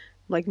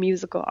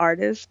musical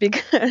artist,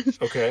 because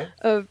Okay.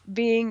 of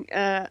being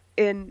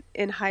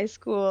in high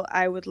school.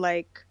 I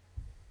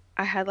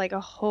had like a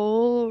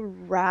whole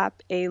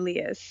rap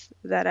alias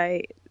that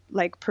I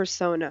like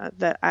persona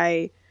that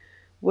I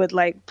would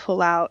like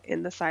pull out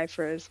in the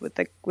ciphers with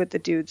the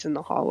dudes in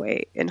the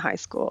hallway in high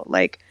school.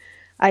 Like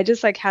I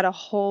just like had a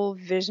whole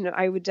vision of,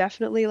 I would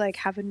definitely like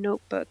have a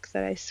notebook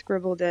that I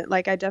scribbled in.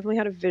 Like I definitely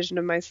had a vision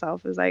of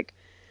myself as like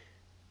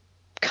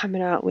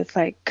coming out with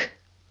like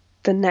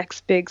the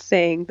next big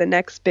thing, the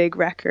next big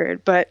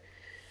record, but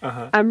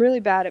Uh-huh. I'm really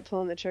bad at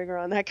pulling the trigger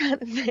on that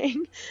kind of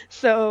thing.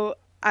 So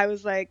I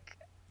was like,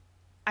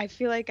 I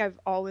feel like I've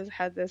always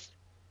had this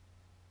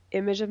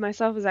image of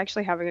myself. I was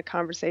actually having a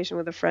conversation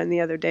with a friend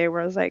the other day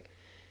where I was like,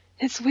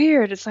 it's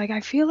weird. It's like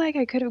I feel like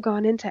I could have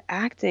gone into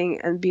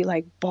acting and be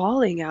like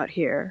bawling out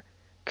here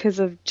because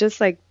of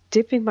just like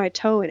dipping my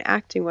toe in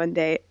acting one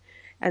day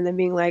and then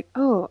being like,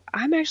 "Oh,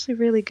 I'm actually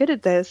really good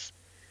at this."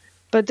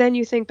 But then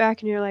you think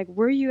back and you're like,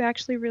 "Were you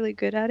actually really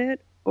good at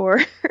it?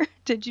 Or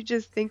did you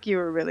just think you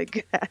were really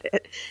good at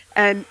it?"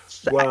 And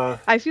so I, Well,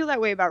 I feel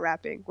that way about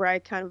rapping, where I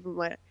kind of am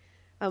like,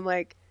 I'm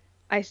like,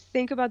 I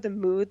think about the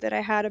mood that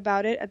I had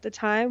about it at the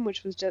time,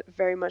 which was just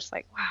very much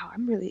like, wow,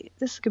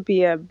 this could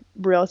be a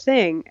real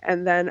thing.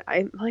 And then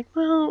I'm like,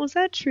 well, was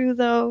that true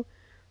though?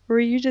 Or were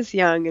you just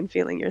young and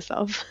feeling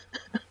yourself?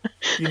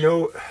 You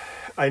know,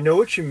 I know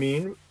what you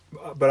mean,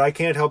 but I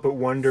can't help but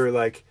wonder,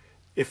 like,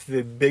 if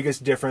the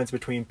biggest difference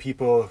between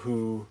people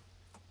who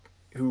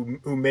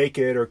make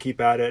it or keep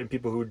at it and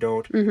people who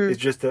don't Hmm. is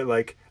just that,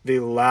 like, they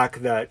lack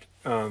that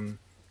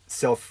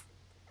self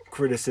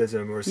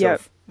criticism or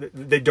Yep. self.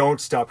 They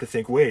don't stop to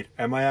think, wait,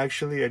 am I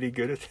actually any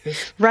good at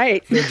this?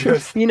 Right. They're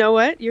just You know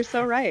what? You're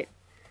so right.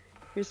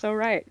 You're so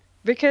right.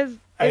 Because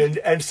if,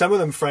 and some of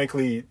them,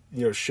 frankly,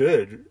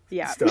 should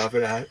yeah, stop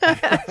it.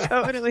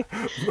 totally.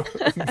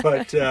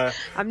 but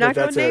I'm but not going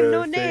that's to name a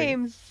no thing.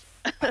 names,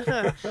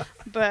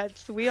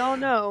 but we all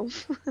know.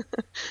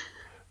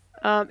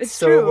 It's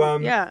So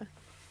true. Yeah.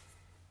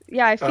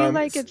 Yeah, I feel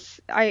like s-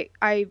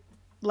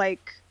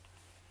 like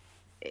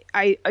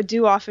I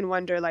do often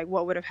wonder like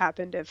what would have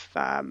happened if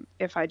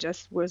I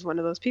just was one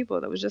of those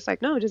people that was just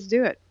like, no, just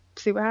do it.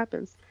 See what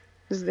happens.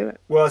 Just do it.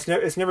 well,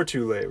 it's never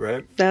too late,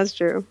 right? That's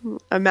true.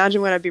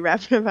 Imagine what I'd be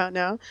rapping about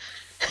now.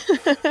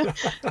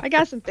 I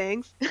got some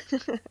things.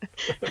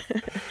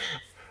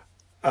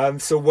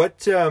 So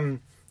what?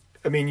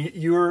 I mean,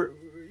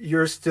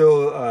 you're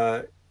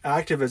still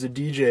active as a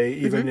DJ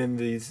Hmm. even in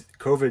these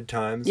COVID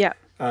times. Yeah.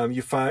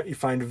 You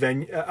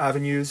find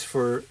avenues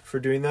for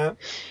doing that.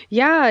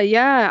 Yeah,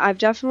 yeah. I've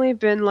definitely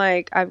been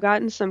like I've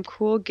gotten some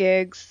cool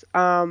gigs,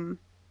 some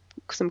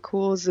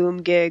cool Zoom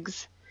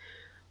gigs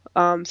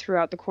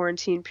throughout the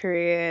quarantine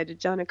period.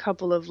 Done a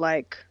couple of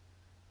like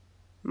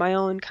my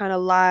own kind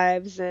of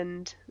lives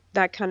and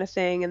that kind of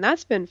thing, and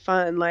that's been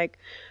fun. Like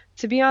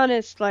to be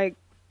honest, like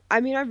I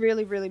mean, I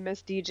really really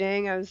miss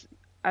DJing.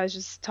 I was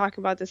just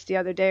talking about this the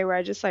other day where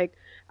I just like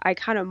I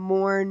kind of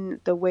mourn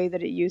the way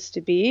that it used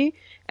to be,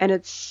 and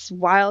it's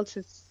wild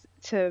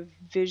to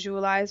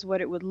visualize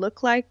what it would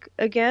look like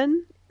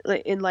again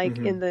like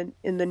Hmm.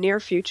 in the near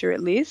future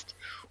at least,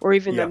 or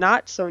even the Yeah,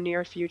 not so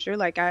near future.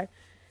 Like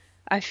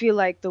I feel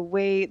like the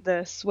way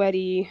the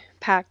sweaty,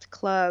 packed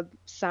club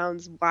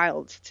sounds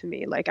wild to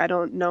me. Like I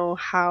don't know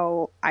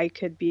how I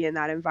could be in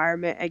that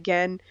environment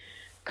again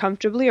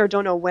comfortably, or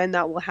don't know when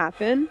that will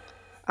happen.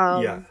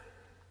 yeah, Um,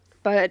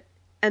 but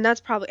and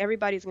that's probably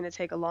everybody's going to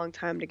take a long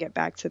time to get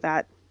back to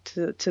that.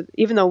 To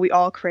even though we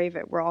all crave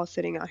it, we're all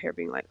sitting out here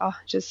being like, oh,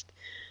 just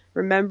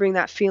remembering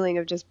that feeling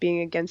of just being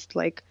against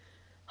like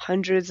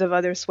hundreds of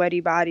other sweaty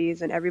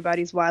bodies and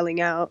everybody's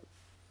wiling out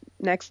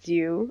next to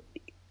you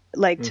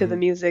like to the hmm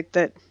music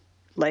that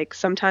like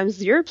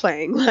sometimes you're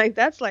playing like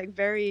that's like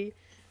very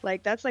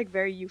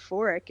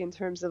euphoric in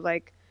terms of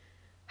like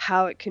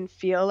how it can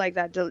feel like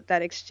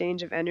that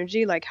exchange of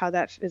energy, like how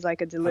that is like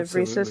a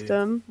delivery absolutely.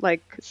 system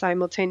like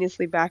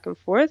simultaneously back and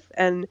forth.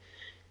 And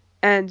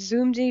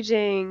Zoom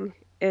DJing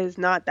is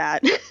not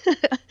that.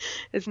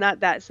 It's not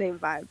that same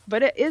vibe,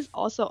 but it is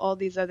also all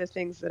these other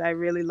things that I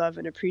really love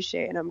and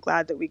appreciate, and I'm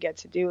glad that we get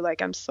to do.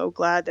 Like I'm so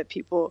glad that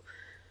people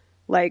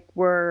like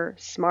were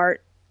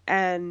smart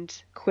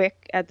and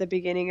quick at the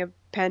beginning of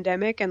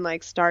pandemic and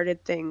like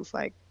started things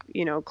like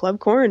club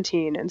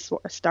quarantine and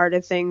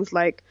started things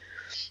like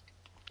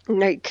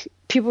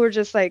people were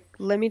just like,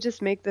 let me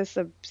just make this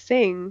a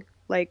thing,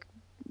 like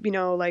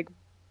like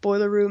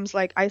boiler rooms,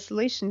 like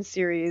isolation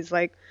series,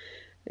 like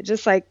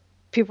just like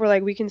people were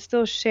like, we can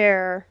still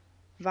share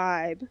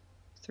vibe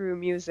through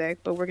music,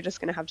 but we're just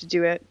gonna have to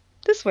do it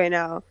this way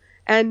now.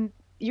 And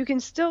you can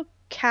still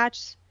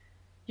catch,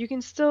 you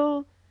can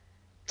still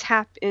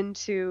tap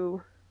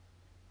into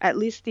at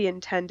least the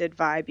intended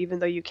vibe, even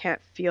though you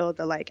can't feel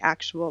the like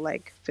actual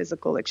like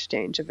physical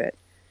exchange of it,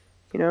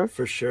 you know?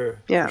 For sure,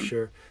 for Yeah.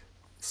 sure.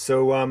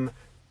 So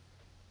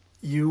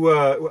you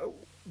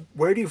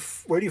where do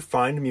you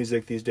find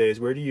music these days?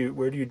 Where do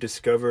you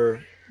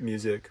discover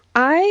music?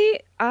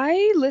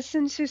 I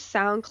listen to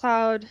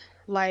SoundCloud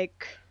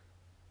like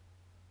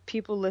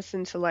people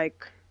listen to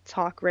like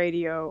talk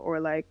radio, or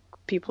like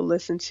people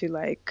listen to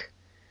like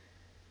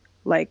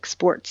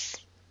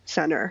Sports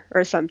Center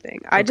or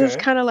something. I just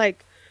Okay. kind of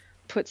like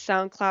put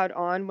SoundCloud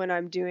on when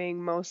I'm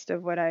doing most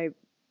of what I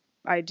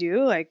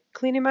do, like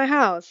cleaning my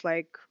house,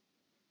 like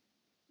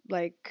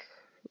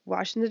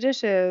washing the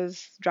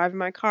dishes, driving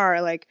my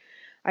car, like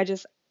I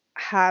just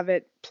have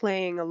it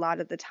playing a lot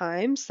of the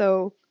time.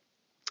 So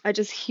I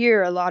just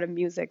hear a lot of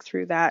music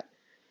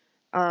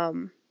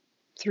um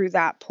through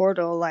that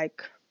portal.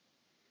 Like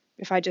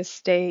if I just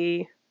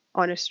stay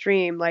on a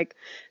stream, like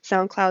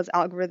SoundCloud's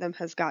algorithm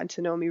has gotten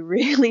to know me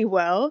really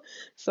well.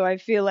 So I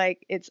feel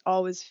like it's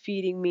always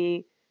feeding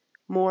me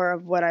more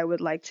of what I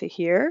would like to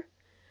hear.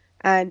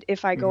 And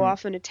if I go Hmm.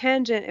 off on a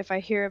tangent, if I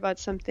hear about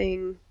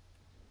something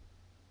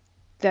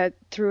that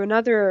through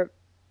another,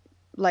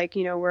 like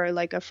where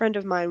like a friend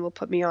of mine will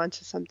put me on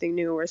to something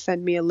new or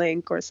send me a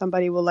link, or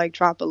somebody will like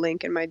drop a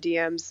link in my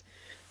DMs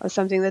of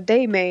something that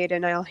they made,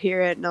 and I'll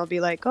hear it and I'll be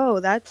like, oh,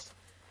 that's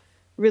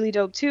really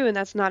dope too, and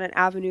that's not an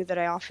avenue that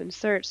I often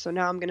search, so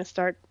now I'm going to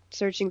start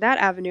searching that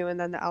avenue, and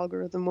then the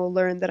algorithm will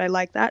learn that I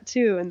like that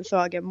too, and so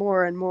I'll get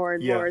more and more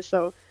and Yeah. more.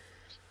 So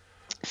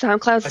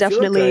SoundCloud's I feel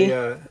like definitely,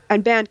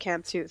 and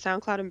Bandcamp too.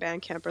 SoundCloud and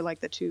Bandcamp are like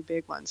the two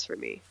big ones for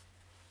me.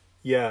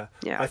 yeah,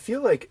 Yeah. I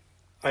feel like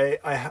I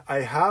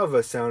have a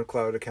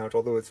SoundCloud account,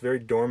 although it's very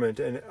dormant,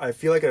 and I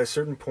feel like at a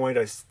certain point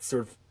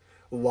sort of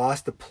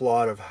lost the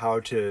plot of how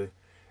to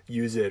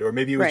use it, or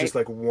maybe it was Right. just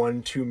like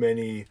one too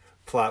many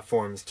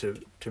platforms to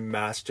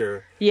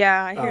master.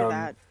 Yeah, I hear Um,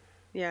 that.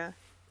 Yeah.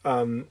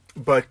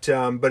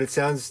 but it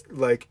sounds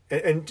like,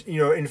 and you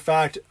know, in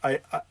fact, I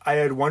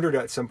had wondered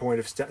at some point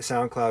if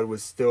SoundCloud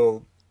was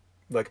still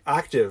like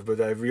active, but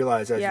I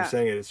realized as you're Yeah.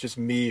 saying it, it's just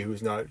me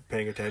who's not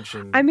paying I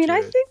attention mean, to I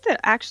it. think that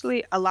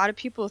actually a lot of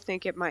people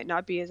think it might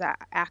not be as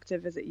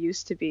active as it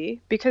used to be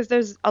because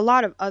there's a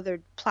lot of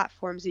other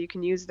platforms that you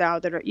can use now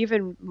that are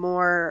even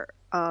more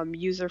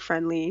user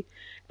friendly,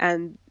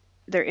 and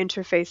their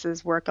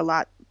interfaces work a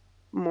lot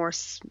more,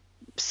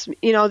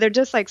 they're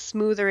just like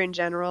smoother in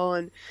general,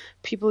 and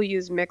people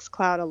use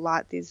Mixcloud a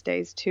lot these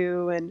days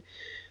too, and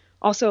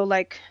also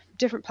like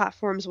different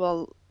platforms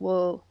will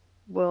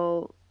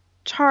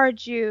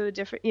charge you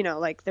different,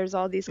 like there's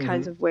all these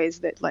kinds Hmm. of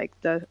ways that like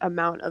the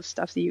amount of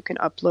stuff that you can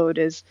upload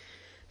is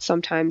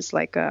sometimes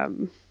like a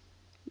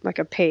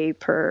pay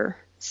per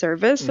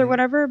service or Hmm.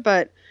 whatever,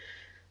 but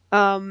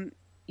um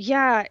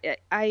yeah,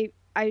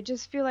 I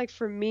just feel like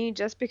for me,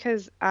 just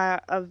because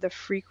of the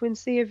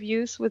frequency of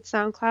use with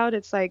SoundCloud,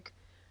 it's like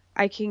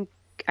I can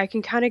I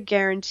can kind of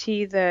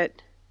guarantee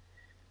that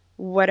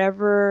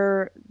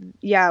whatever,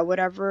 yeah,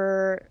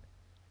 whatever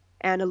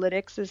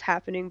analytics is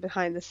happening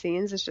behind the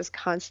scenes is just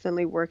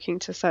constantly working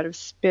to sort of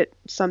spit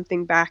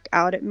something back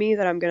out at me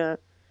that I'm gonna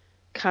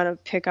kind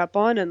of pick up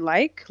on and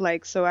like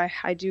so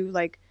I do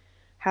like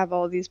have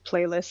all these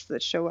playlists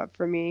that show up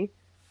for me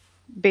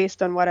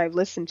based on what I've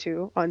listened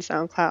to on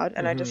SoundCloud,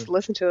 and I Hmm. just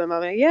listen to them. I'm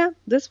like, yeah,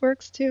 this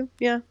works too.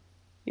 Yeah,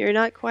 you're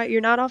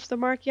not off the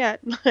mark yet.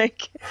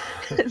 Like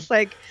it's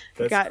like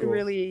That's gotten cool.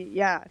 really,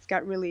 yeah, it's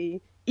gotten really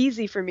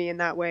easy for me in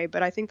that way,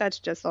 but I think that's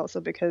just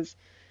also because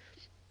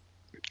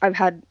I've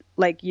had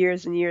like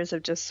years and years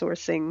of just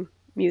sourcing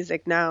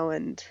music now,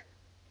 and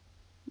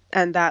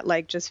that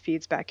like just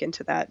feeds back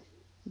into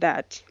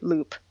that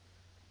loop.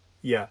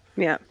 Yeah.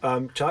 Yeah.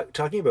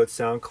 Talking about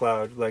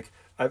SoundCloud, like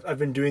I've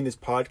been doing this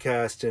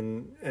podcast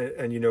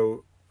and you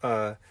know,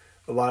 a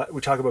lot,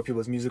 we talk about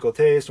people's musical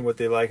taste and what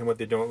they like and what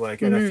they don't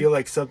like. And I Mhm. feel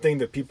like something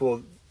that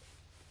people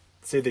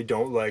say they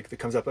don't like that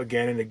comes up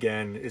again and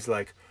again is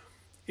like,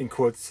 in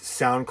quotes,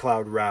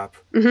 SoundCloud rap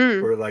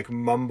Mhm. or like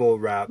mumble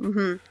rap.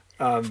 Mhm.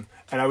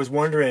 And I was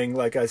wondering,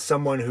 like, as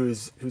someone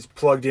who's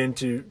plugged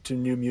into to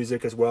new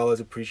music as well as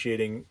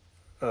appreciating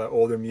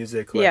older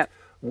music, Yeah. like,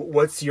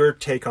 what's your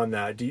take on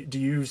that? Do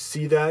you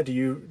see that?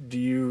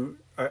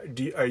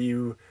 Are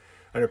you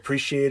an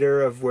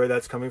appreciator of where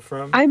that's coming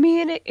from? I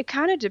mean, it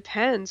kind of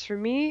depends. For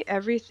me,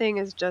 everything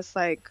is just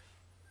like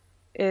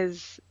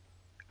is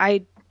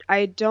I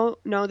I don't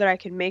know that I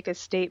can make a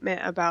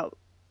statement about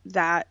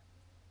that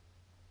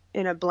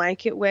in a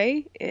blanket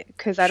way,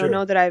 because I don't Sure.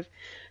 know that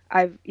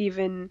I've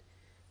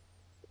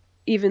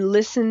even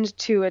listened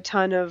to a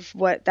ton of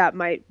what that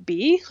might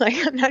be. Like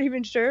I'm not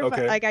even sure if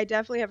Okay. I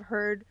definitely have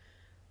heard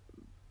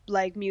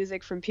like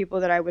music from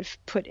people that I would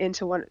put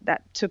into one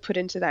that to put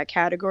into that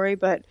category,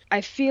 but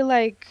I feel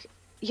like,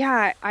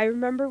 yeah, I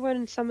remember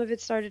when some of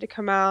it started to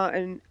come out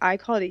and I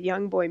called it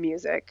young boy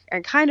music,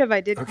 and kind of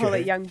I did call it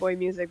Okay. young boy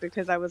music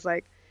because I was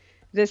like,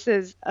 this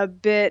is a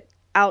bit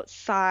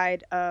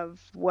outside of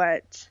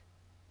what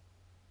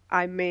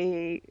I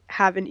may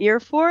have an ear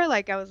for.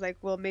 Like I was like,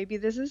 well, maybe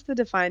this is the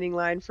defining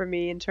line for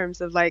me in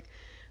terms of like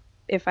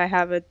if I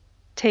have a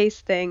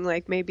taste thing,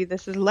 like maybe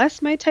this is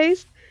less my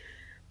taste.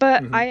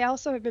 But Hmm. I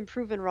also have been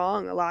proven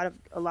wrong a lot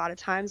of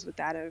times with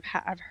that.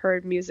 I've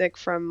heard music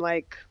from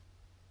like,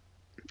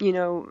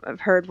 I've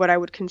heard what I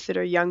would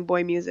consider young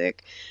boy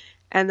music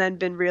and then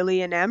been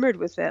really enamored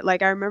with it.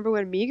 Like I remember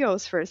when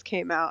Migos first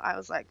came out, I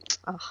was like,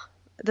 oh,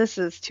 this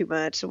is too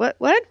much. What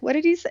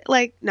did he say?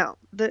 Like, no,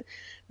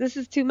 this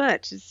is too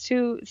much. It's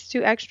too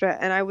extra.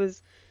 And I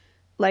was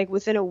like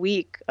within a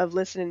week of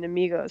listening to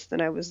Migos, then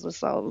I was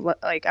just all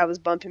like I was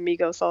bumping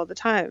Migos all the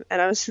time.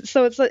 And I was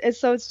so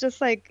it's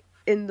just like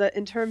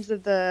in terms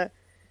of the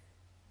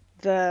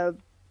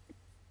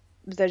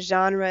the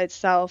genre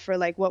itself, or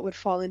like what would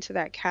fall into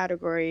that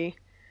category,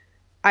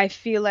 I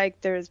feel like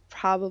there's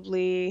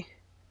probably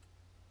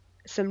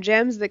some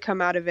gems that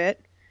come out of it,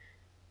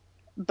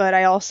 but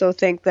I also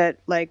think that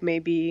like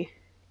maybe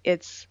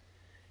it's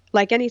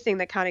like anything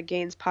that kind of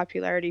gains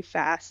popularity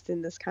fast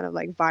in this kind of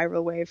like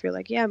viral way. If you're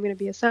like, yeah, I'm gonna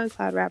be a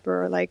SoundCloud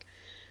rapper, or like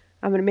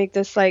I'm gonna make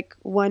this like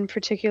one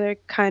particular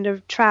kind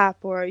of trap,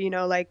 or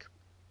like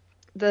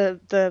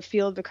the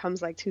field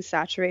becomes like too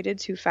saturated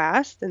too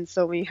fast, and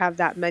so when you have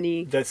that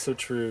many, That's so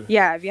true.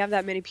 yeah, if you have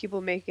that many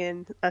people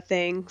making a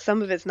thing,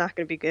 some of it's not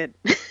going to be good.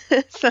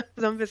 Some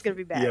of it's going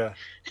to be bad.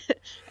 Yeah.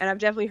 And I've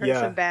definitely heard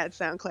some Yeah. bad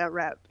SoundCloud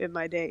rap in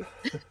my day.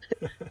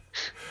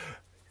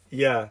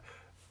 Yeah.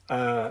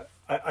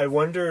 I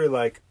wonder,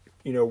 like,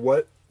 you know,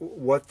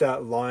 what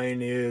that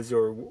line is,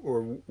 or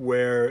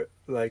where,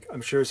 like,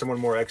 I'm sure someone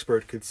more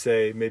expert could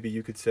say, maybe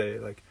you could say,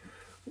 like,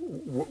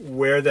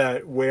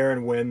 where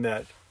and when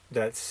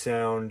that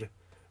sound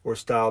or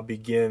style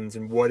begins,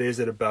 and what is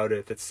it about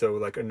it that's so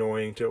like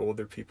annoying to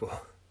older people?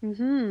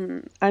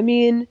 I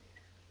mean,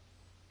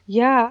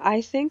 yeah,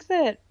 I think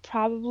that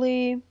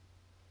probably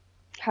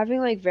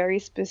having like very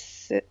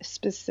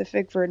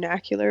specific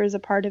vernacular is a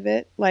part of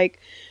it. Like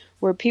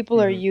where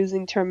people are Hmm.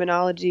 using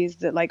terminologies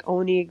that like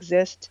only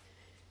exist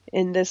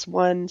in this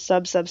one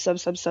subculture.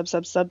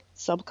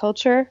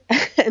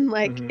 And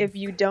like Hmm. if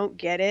you don't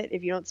get it,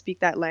 if you don't speak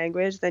that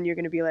language, then you're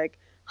going to be like,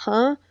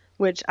 "Huh?"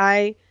 Which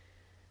I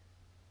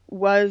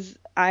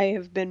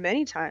have been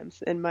many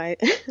times in my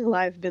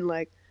life been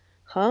like,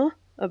 "Huh?"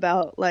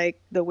 about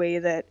like the way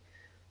that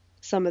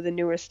some of the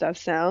newer stuff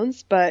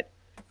sounds, but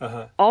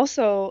Uh-huh.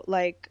 also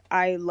like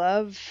I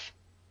love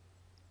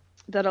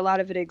that a lot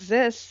of it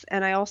exists,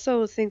 and I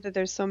also think that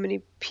there's so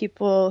many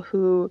people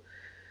who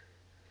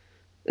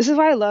this is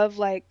why I love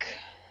like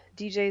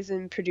DJs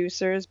and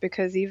producers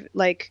because even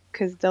like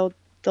because they'll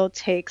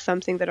take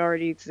something that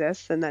already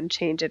exists and then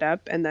change it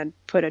up and then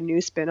put a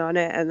new spin on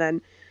it and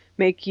then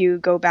make you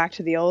go back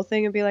to the old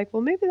thing and be like,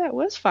 well, maybe that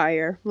was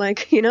fire.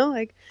 Like,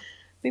 like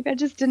maybe I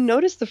just didn't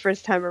notice the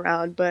first time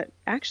around, but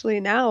actually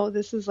now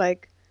this is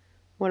like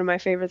one of my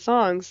favorite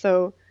songs.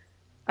 So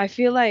I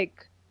feel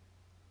like,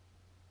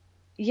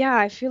 yeah,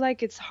 I feel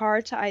like it's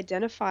hard to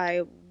identify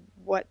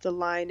what the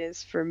line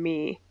is for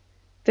me.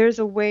 There's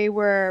a way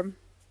where,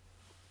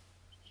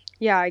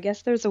 yeah, I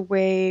guess there's a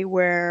way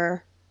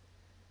where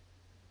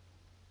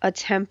a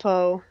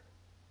tempo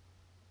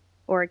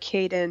or a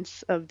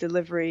cadence of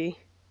delivery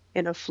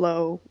in a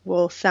flow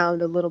will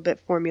sound a little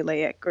bit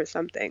formulaic or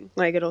something.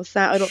 Like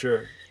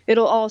Sure.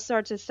 it'll all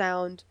start to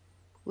sound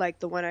like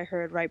the one I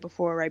heard right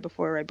before, right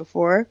before, right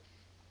before.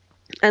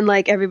 And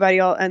like everybody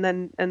all and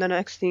then the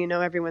next thing you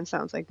know, everyone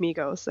sounds like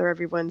Migos or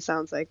everyone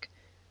sounds like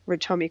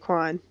Rich Homie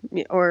Quan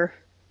or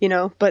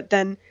but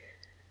then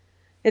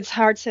it's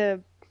hard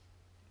to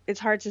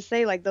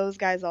say like those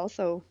guys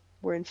also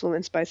were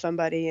influenced by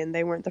somebody and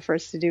they weren't the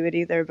first to do it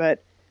either,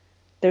 but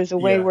there's a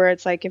way Yeah. where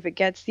it's like if it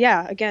gets,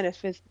 yeah, again,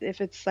 if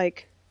it's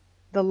like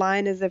the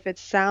line is if it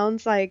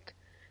sounds like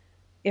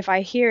if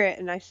I hear it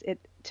and it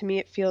to me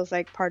it feels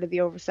like part of the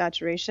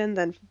oversaturation,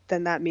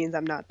 then that means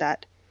I'm not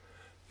that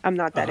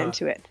Uh-huh.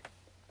 into it.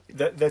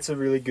 That's a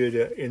really good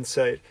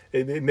insight.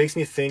 It makes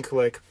me think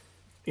like,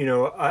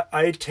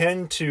 I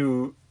tend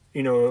to,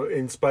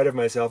 in spite of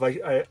myself,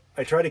 I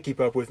try to keep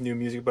up with new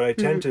music, but I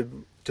tend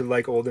Hmm. to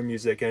like older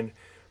music, and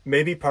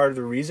maybe part of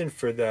the reason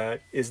for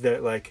that is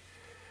that like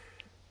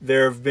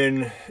there have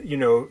been,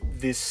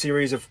 this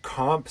series of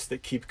comps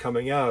that keep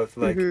coming out,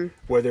 like Hmm.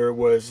 whether it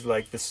was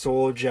like the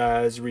soul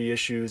jazz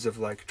reissues of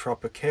like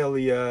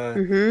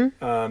Tropicalia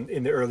Hmm.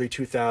 in the early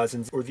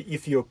 2000s, or the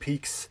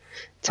Ethiopiques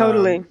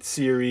Totally.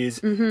 series.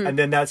 Hmm. And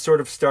then that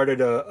sort of started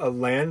a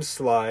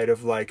landslide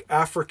of like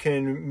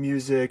African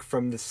music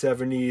from the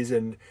 70s,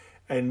 and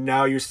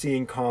now you're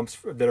seeing comps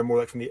that are more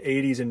like from the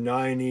 80s and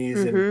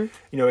 90s, and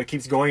Hmm. it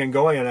keeps going and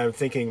going, and I'm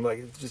thinking like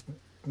it's just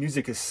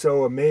music is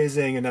so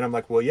amazing, and then I'm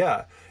like, well,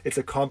 yeah, it's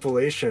a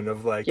compilation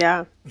of like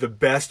Yeah, the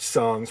best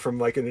songs from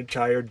like an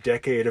entire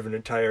decade of an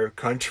entire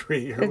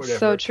country or it's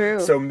so whatever. true.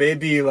 So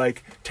maybe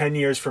like 10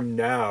 years from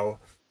now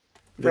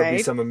there'll be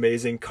Right? some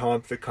amazing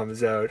comp that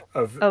comes out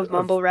Of of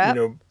mumble rap.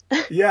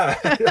 yeah.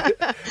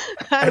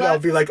 I And I'll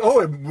love be like,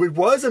 oh, it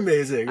was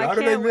amazing, I how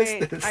did I can't miss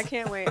wait. this? I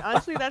can't wait.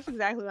 Honestly, that's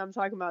exactly what I'm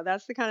talking about.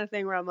 That's the kind of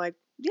thing where I'm like,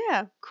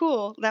 yeah,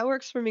 cool. That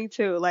works for me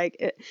too.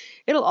 Like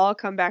it'll all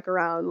come back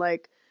around.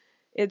 Like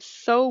it's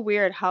so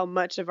weird how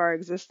much of our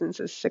existence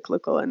is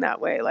cyclical in that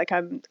way. Like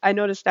I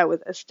notice that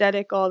with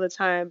aesthetic all the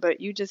time, but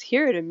you just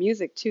hear it in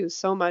music too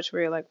so much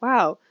where you're like,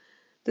 wow,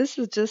 this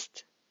is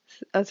just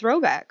a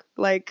throwback.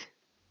 Like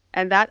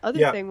and that other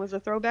Yeah. thing was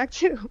a throwback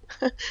too.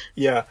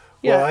 Yeah.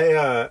 Well,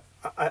 Yeah,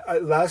 I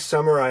last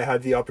summer I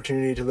had the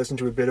opportunity to listen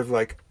to a bit of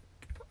like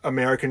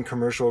American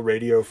commercial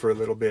radio for a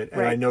little bit, and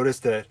I right.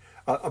 noticed that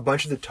a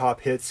bunch of the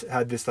top hits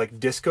had this like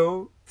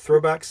disco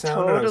throwback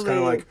sound, and I was kind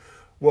of Totally. like,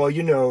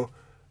 well,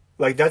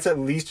 like that's at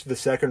least the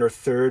second or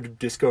third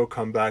disco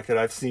comeback that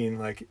I've seen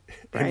like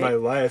in my Right.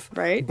 life,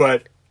 Right.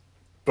 but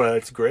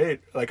it's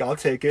great. Like I'll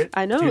take it,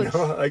 I know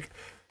like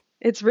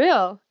it's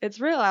real. It's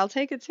real. I'll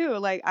take it too.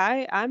 Like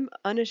I'm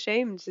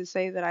unashamed to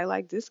say that I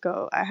like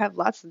disco. I have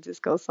lots of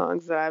disco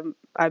songs that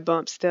I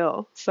bump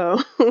still. So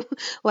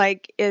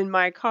like in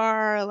my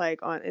car,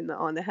 like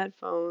on the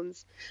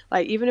headphones.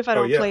 Like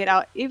oh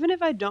yeah, even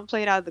if I don't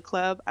play it out of the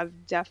club,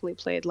 I've definitely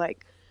played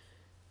like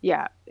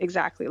yeah,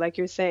 exactly. Like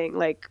you're saying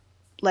like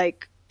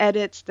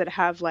edits that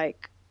have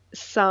like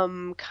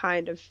some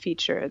kind of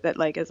feature that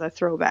like is a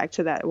throwback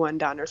to that one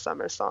Donner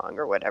Summer song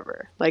or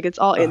whatever. Like it's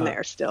all in uh-huh,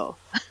 there still.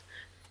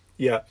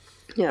 yeah.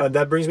 Yeah.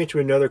 That brings me to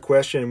another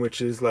question,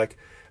 which is like,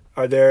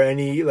 are there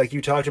any, like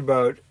you talked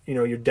about,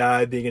 your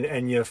dad being an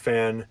Enya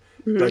fan.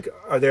 Mhm. Like,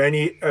 are there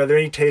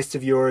any tastes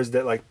of yours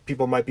that like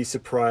people might be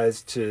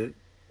surprised to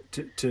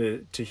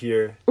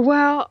hear?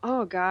 Well,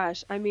 oh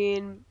gosh. I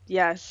mean,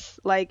 yes.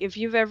 Like if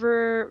you've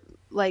ever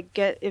like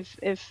get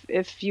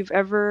if you've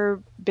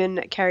ever been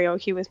at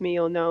karaoke with me,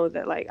 you'll know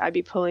that like I'd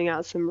be pulling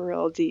out some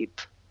real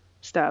deep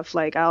stuff.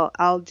 Like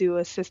I'll do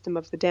a System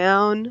of the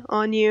Down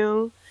on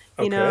you,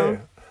 you Okay. know.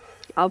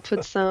 I'll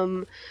put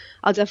some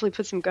I'll definitely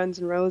put some Guns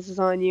N' Roses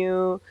on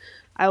you.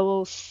 I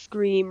will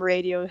scream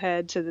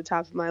Radiohead to the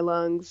top of my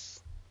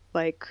lungs,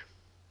 like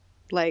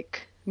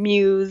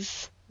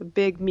Muse, a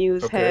big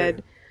Muse Okay.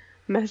 head,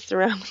 messed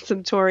around with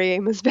some Tori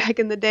Amos back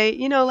in the day.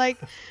 You know, like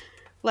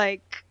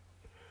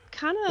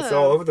kind It's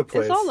all of over the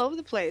it's all place. over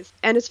the place.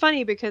 And it's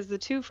funny because the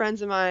two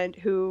friends of mine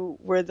who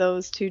were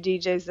those two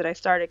DJs that I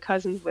started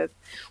cousins with,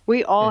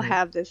 we all Hmm.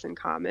 have this in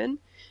common.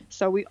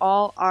 So we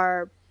all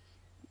are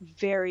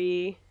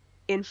very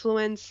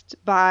influenced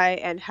by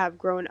and have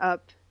grown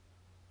up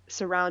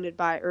surrounded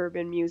by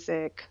urban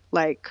music,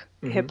 like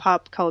Hmm. hip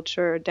hop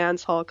culture,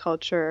 dance hall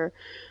culture,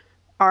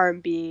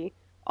 R&B.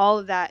 All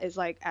of that is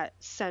like at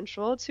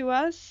central to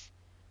us,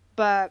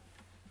 but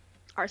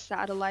our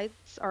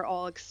satellites are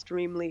all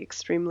extremely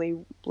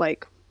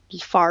like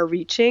far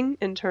reaching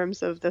in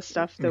terms of the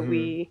stuff that Hmm.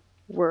 we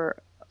were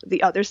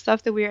the other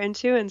stuff that we are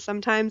into. And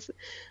sometimes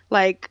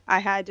like I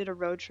had did a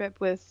road trip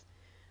with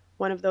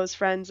one of those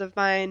friends of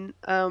mine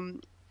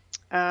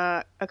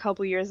a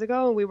couple years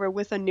ago, and we were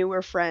with a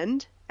newer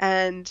friend,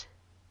 and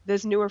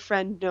this newer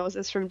friend knows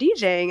us from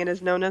DJing and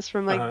has known us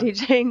from like Uh-huh.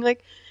 DJing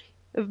like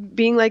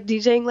being like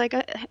DJing like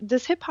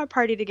this hip hop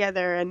party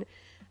together, and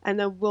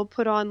then we'll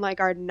put on like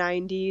our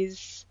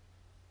 90s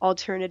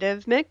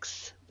alternative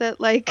mix that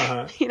like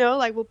Uh-huh.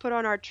 like we'll put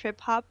on our trip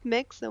hop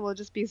mix and we'll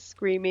just be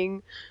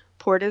screaming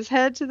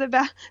Portishead to the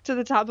back to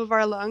the top of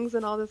our lungs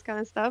and all this kind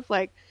of stuff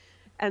like.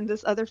 And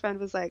this other friend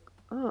was like,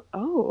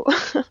 oh,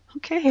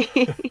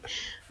 okay.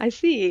 I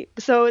see.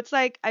 So it's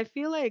like I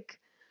feel like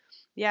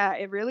yeah,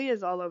 it really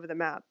is all over the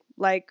map.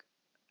 Like,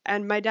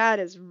 and my dad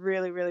is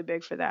really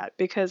big for that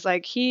because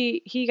like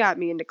he got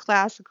me into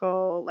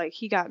classical, like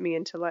he got me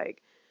into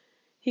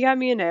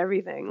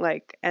everything.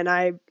 Like, and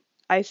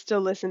I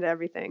still listen to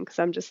everything because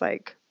I'm just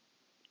like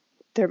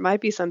there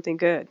might be something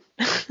good.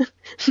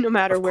 No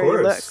matter Of where you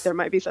look, course. there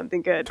might be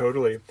something good.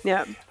 Totally.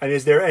 Yeah. And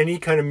is there any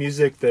kind of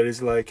music that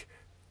is like,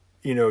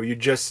 you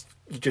just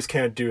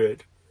can't do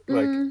it,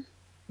 like, Mm,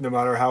 no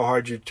matter how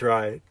hard you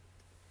try?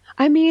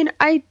 I mean,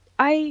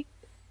 I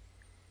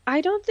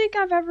don't think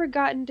I've ever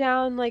gotten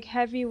down like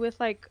heavy with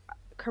like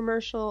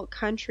commercial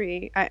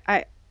country.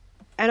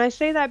 And I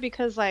say that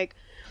because like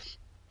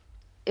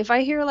if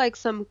I hear like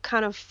some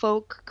kind of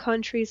folk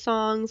country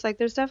songs, like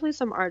there's definitely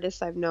some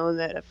artists I've known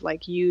that have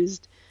like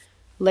used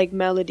like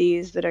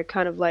melodies that are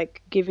kind of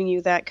like giving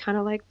you that kind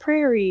of like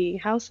prairie,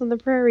 house on the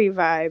prairie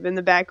vibe. In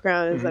the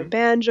background is a Hmm.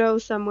 banjo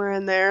somewhere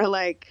in there,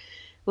 like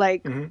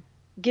Hmm.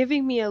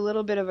 giving me a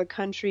little bit of a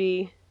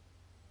country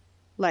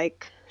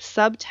like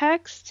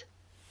subtext,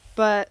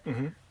 but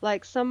Hmm.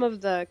 like some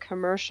of the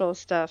commercial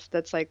stuff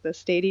that's like the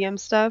stadium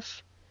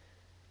stuff,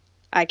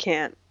 I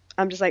can't.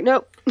 I'm just like,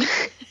 nope.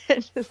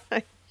 Just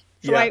like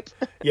Yeah. swipe.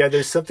 Yeah,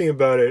 there's something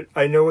about it.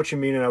 I know what you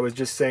mean, and I was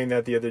just saying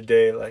that the other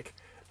day. Like,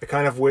 I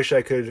kind of wish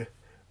I could,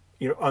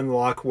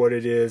 unlock what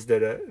it is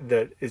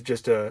that is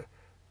just a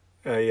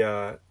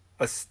a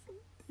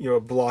a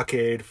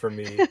blockade for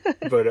me,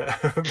 but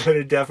but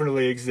it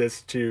definitely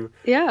exists too.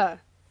 Yeah,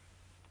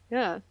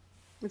 yeah.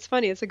 It's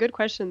funny. It's a good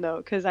question though,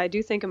 because I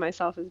do think of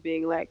myself as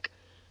being like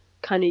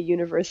kind of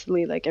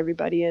universally like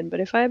everybody in. But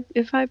if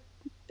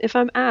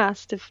I'm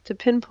asked if to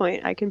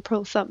pinpoint, I can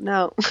pull something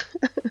out.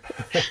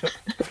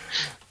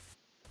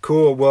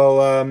 Cool.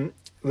 Well,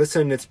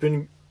 listen, it's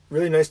been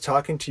really nice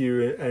talking to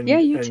you Yeah, and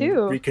you and too.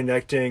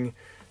 reconnecting,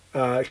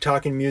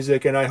 talking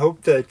music, and I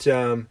hope that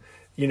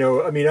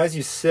I mean, as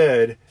you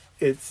said,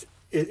 it's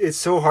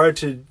so hard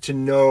to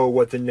know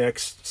what the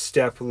next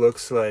step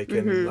looks like,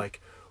 and Mhm.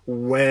 like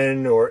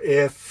when or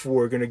if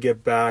we're gonna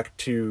get back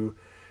to,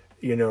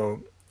 you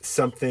know,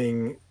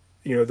 something,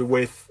 the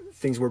way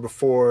things were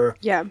before.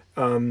 Yeah.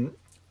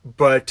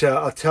 But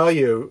I'll tell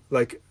you,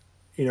 like,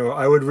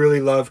 I would really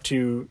love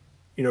to,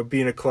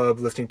 be in a club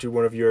listening to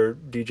one of your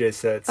DJ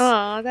sets.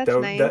 Oh, that's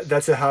That nice.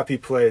 that's a happy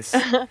place.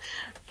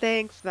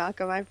 Thanks,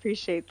 Malcolm. I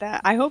appreciate that.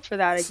 I hope for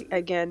that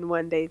again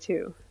one day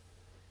too.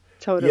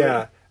 Totally.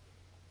 Yeah,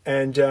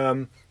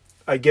 and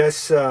I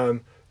guess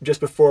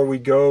just before we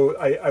go,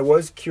 I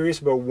was curious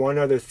about one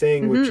other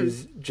thing, which Mhm.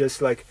 is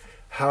just like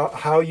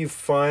how you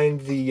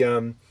find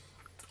the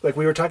like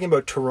we were talking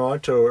about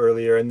Toronto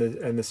earlier and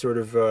the sort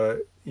of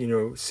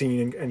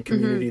scene and Mhm.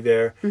 community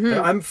there. And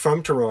Mhm. I'm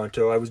from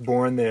Toronto. I was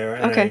born there,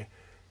 and Okay.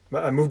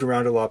 I moved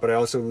around a lot, but I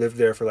also lived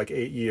there for like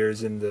 8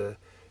 years in the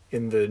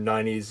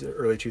 90s,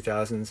 early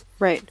 2000s.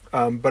 Right.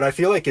 But I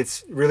feel like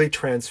it's really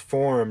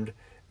transformed,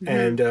 Mhm.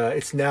 and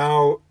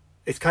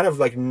it's kind of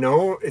like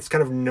it's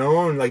kind of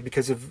known like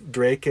because of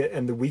Drake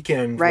and The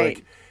Weeknd, Right.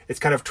 like it's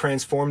kind of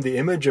transformed the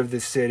image of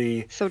the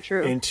city So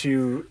true.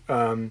 into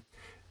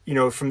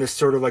from this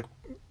sort of like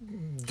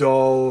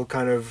dull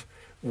kind of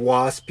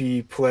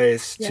waspy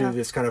place to Yeah.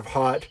 this kind of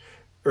hot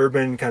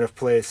urban kind of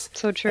place.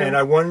 So And true.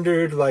 I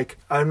wondered, like,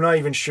 I'm not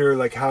even sure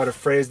like how to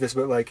phrase this,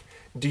 but like,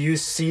 do you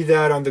see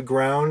that on the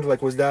ground?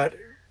 Like, Oh was that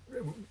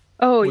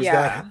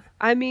yeah.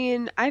 I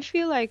mean, I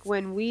feel like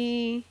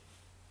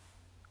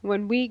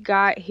when we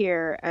got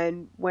here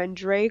and when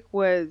Drake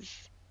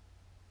was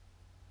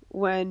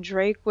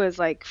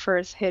like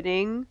first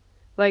hitting,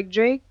 like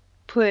Drake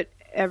put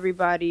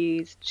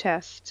everybody's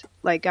chest,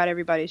 like got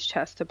everybody's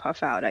chest to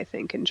puff out, I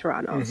think, in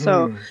Toronto.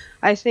 So Mm-hmm.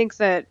 I think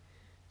that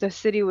the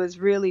city was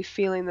really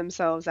feeling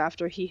themselves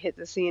after he hit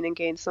the scene and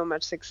gained so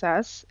much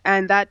success.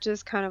 And that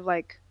just kind of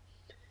like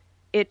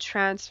it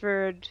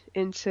transferred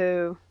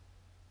into,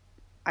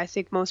 I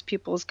think, most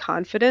people's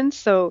confidence.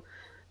 So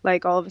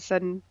like all of a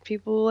sudden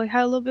people like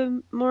had a little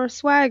bit more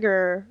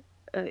swagger,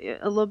 a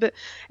little bit.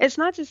 It's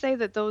not to say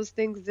that those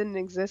things didn't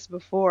exist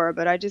before,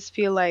 but I just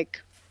feel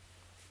like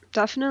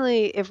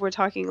definitely if we're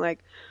talking like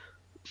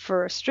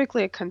for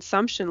strictly a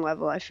consumption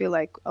level, I feel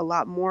like a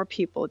lot more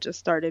people just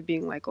started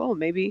being like, oh,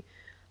 maybe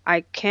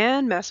I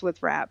can mess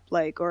with rap,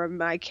 like, or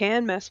I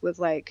can mess with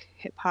like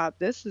hip hop.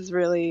 This is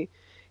really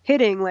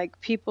hitting. Like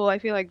people, I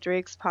feel like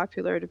Drake's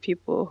popular to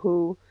people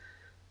who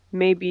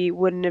maybe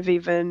wouldn't have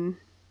even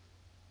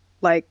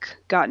like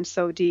gotten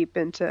so deep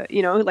into,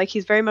 like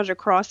he's very much a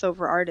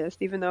crossover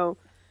artist, even though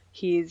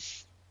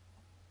he's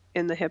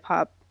in the hip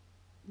hop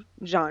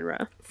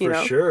genre, you For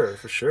know? sure,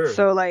 for sure.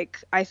 So like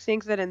I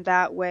think that in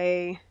that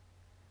way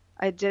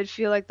I did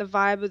feel like the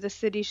vibe of the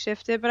city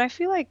shifted, but I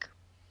feel like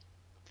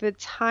the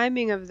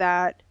timing of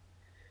that,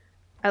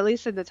 at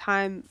least at the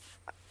time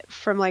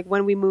from like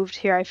when we moved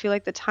here, I feel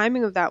like the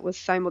timing of that was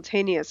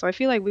simultaneous. So I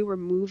feel like we were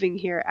moving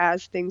here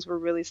as things were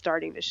really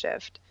starting to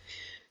shift.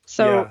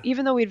 So Yeah.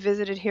 even though we'd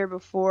visited here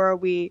before,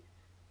 we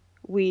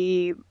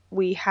we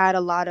had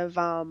a lot of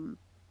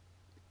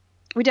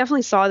we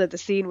definitely saw that the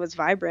scene was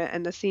vibrant,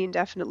 and the scene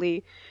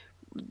definitely,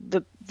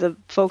 the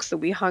folks that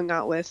we hung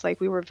out with, like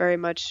we were very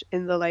much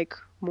in the like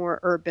more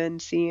urban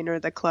scene or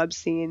the club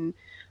scene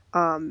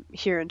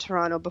here in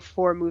Toronto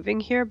before moving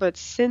here. But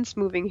since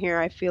moving here,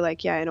 I feel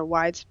like, yeah, in a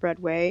widespread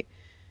way,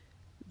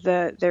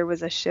 there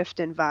was a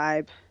shift in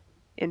vibe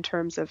in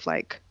terms of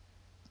like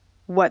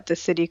what the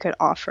city could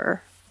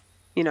offer,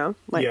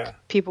 like Yeah.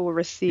 people were Maybe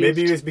it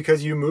received. was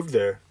because you moved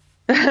there.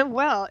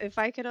 Well, if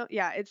I could,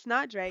 yeah, it's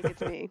not Drake,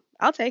 it's me.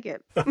 I'll take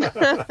it.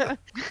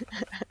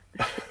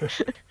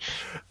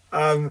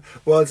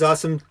 Well, it's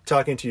awesome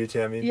talking to you,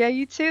 Tammy. Yeah,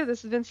 you too.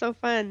 This has been so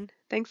fun.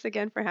 Thanks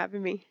again for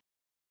having me.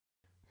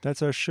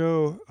 That's our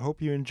show.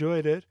 Hope you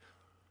enjoyed it.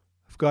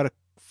 I've got a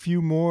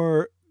few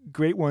more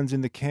great ones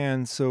in the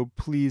can, so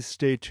please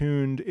stay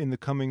tuned in the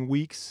coming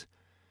weeks.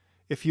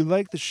 If you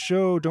like the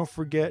show, don't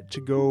forget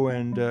to go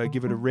and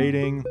give it a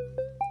rating,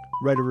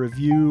 write a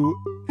review,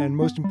 and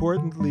most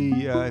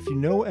importantly, if you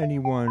know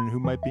anyone who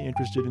might be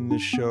interested in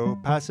this show,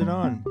 pass it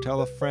on.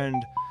 Tell a friend,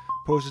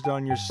 post it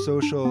on your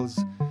socials,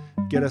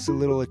 get us a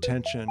little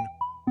attention.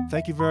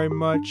 Thank you very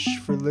much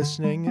for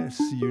listening.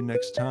 See you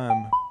next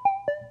time.